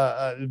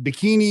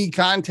bikini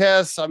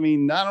contests. I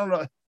mean, I don't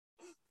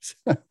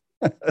know.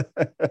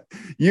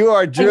 You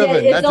are driven.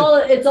 Again,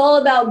 it's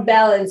all about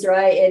balance,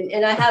 right?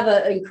 And I have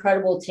an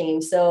incredible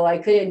team. So I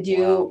couldn't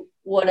do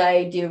what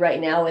I do right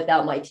now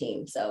without my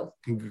team. So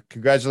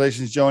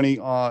congratulations,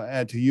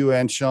 Joni, to you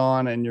and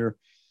Sean and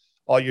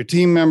all your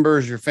team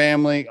members, your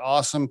family.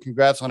 Awesome.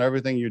 Congrats on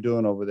everything you're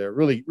doing over there.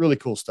 Really, really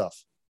cool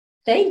stuff.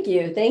 Thank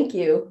you. Thank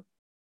you.